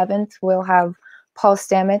April 11th, we'll have Paul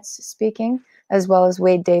Stamets speaking, as well as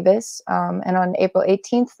Wade Davis. And on April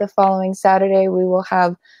 18th, the following Saturday, we will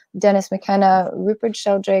have Dennis McKenna, Rupert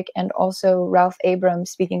Sheldrake, and also Ralph Abram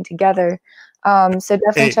speaking together. So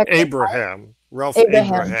definitely check Abraham. Ralph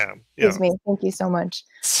Abraham. Abraham. Excuse me. Thank you so much.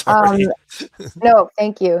 Sorry. No,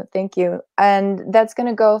 thank you. Thank you. And that's going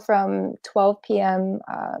to go from 12 p.m.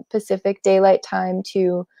 Pacific Daylight Time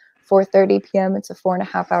to 4:30 p.m. It's a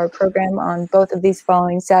 4.5-hour program on both of these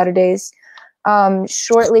following Saturdays.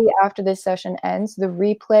 Shortly after this session ends, the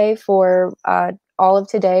replay for all of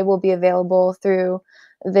today will be available through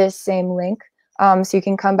this same link. So you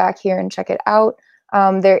can come back here and check it out.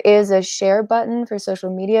 There is a share button for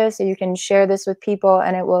social media, so you can share this with people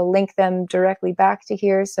and it will link them directly back to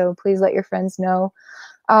here. So please let your friends know.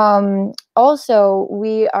 Also,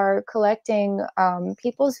 we are collecting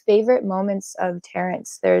people's favorite moments of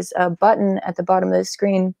Terence. There's a button at the bottom of the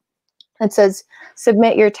screen that says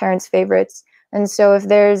submit your Terence favorites. And so if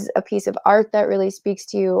there's a piece of art that really speaks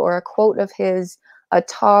to you, or a quote of his, a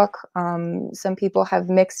talk, some people have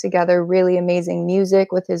mixed together really amazing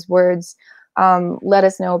music with his words. Let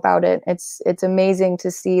us know about it. It's amazing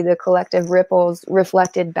to see the collective ripples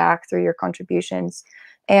reflected back through your contributions.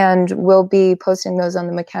 And we'll be posting those on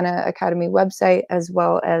the McKenna Academy website as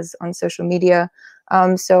well as on social media.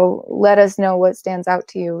 So let us know what stands out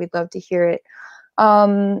to you. We'd love to hear it.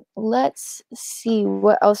 Let's see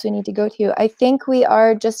what else we need to go to. I think we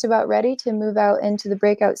are just about ready to move out into the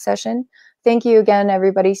breakout session. Thank you again,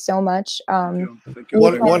 everybody, so much. Thank you.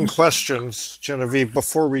 One question, Genevieve,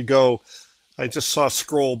 before we go. I just saw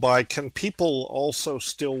scroll by. Can people also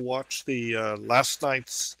still watch the last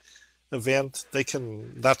night's event? They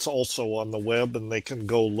can. That's also on the web, and they can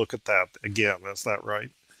go look at that again. Is that right?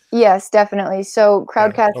 Yes, definitely. So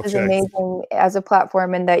Crowdcast is okay. amazing as a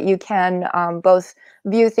platform in that you can both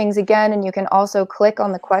view things again, and you can also click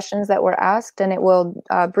on the questions that were asked, and it will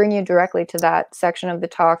bring you directly to that section of the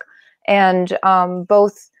talk. And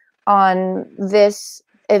both on this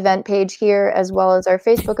event page here, as well as our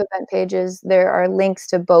Facebook event pages, there are links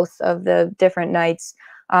to both of the different nights.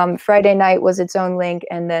 Friday night was its own link,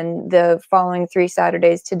 and then the following 3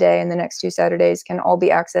 Saturdays today and the next 2 Saturdays can all be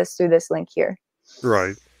accessed through this link here.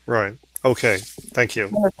 Right. Okay, thank you.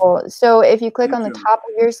 Wonderful. So if you click on the top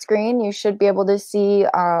of your screen, you should be able to see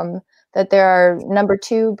that there are number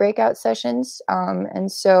 2 breakout sessions.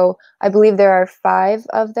 And so I believe there are 5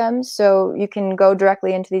 of them. So you can go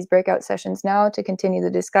directly into these breakout sessions now to continue the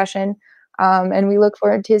discussion. And we look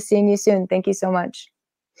forward to seeing you soon. Thank you so much.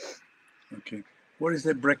 Okay. What is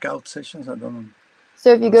the breakout sessions? I don't know.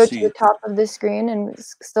 So if you go to the top of the screen and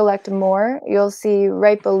select more, you'll see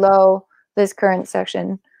right below this current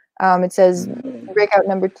section. It says breakout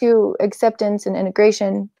number 2, acceptance and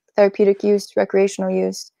integration, therapeutic use, recreational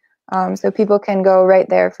use. So people can go right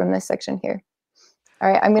there from this section here.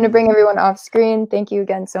 All right, I'm going to bring everyone off screen. Thank you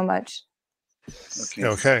again so much.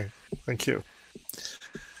 Okay. Thank you.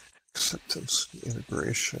 Acceptance,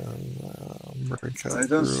 integration, breakout. I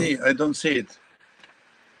don't see it.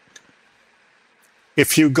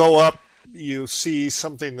 If you go up, you see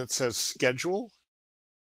something that says schedule.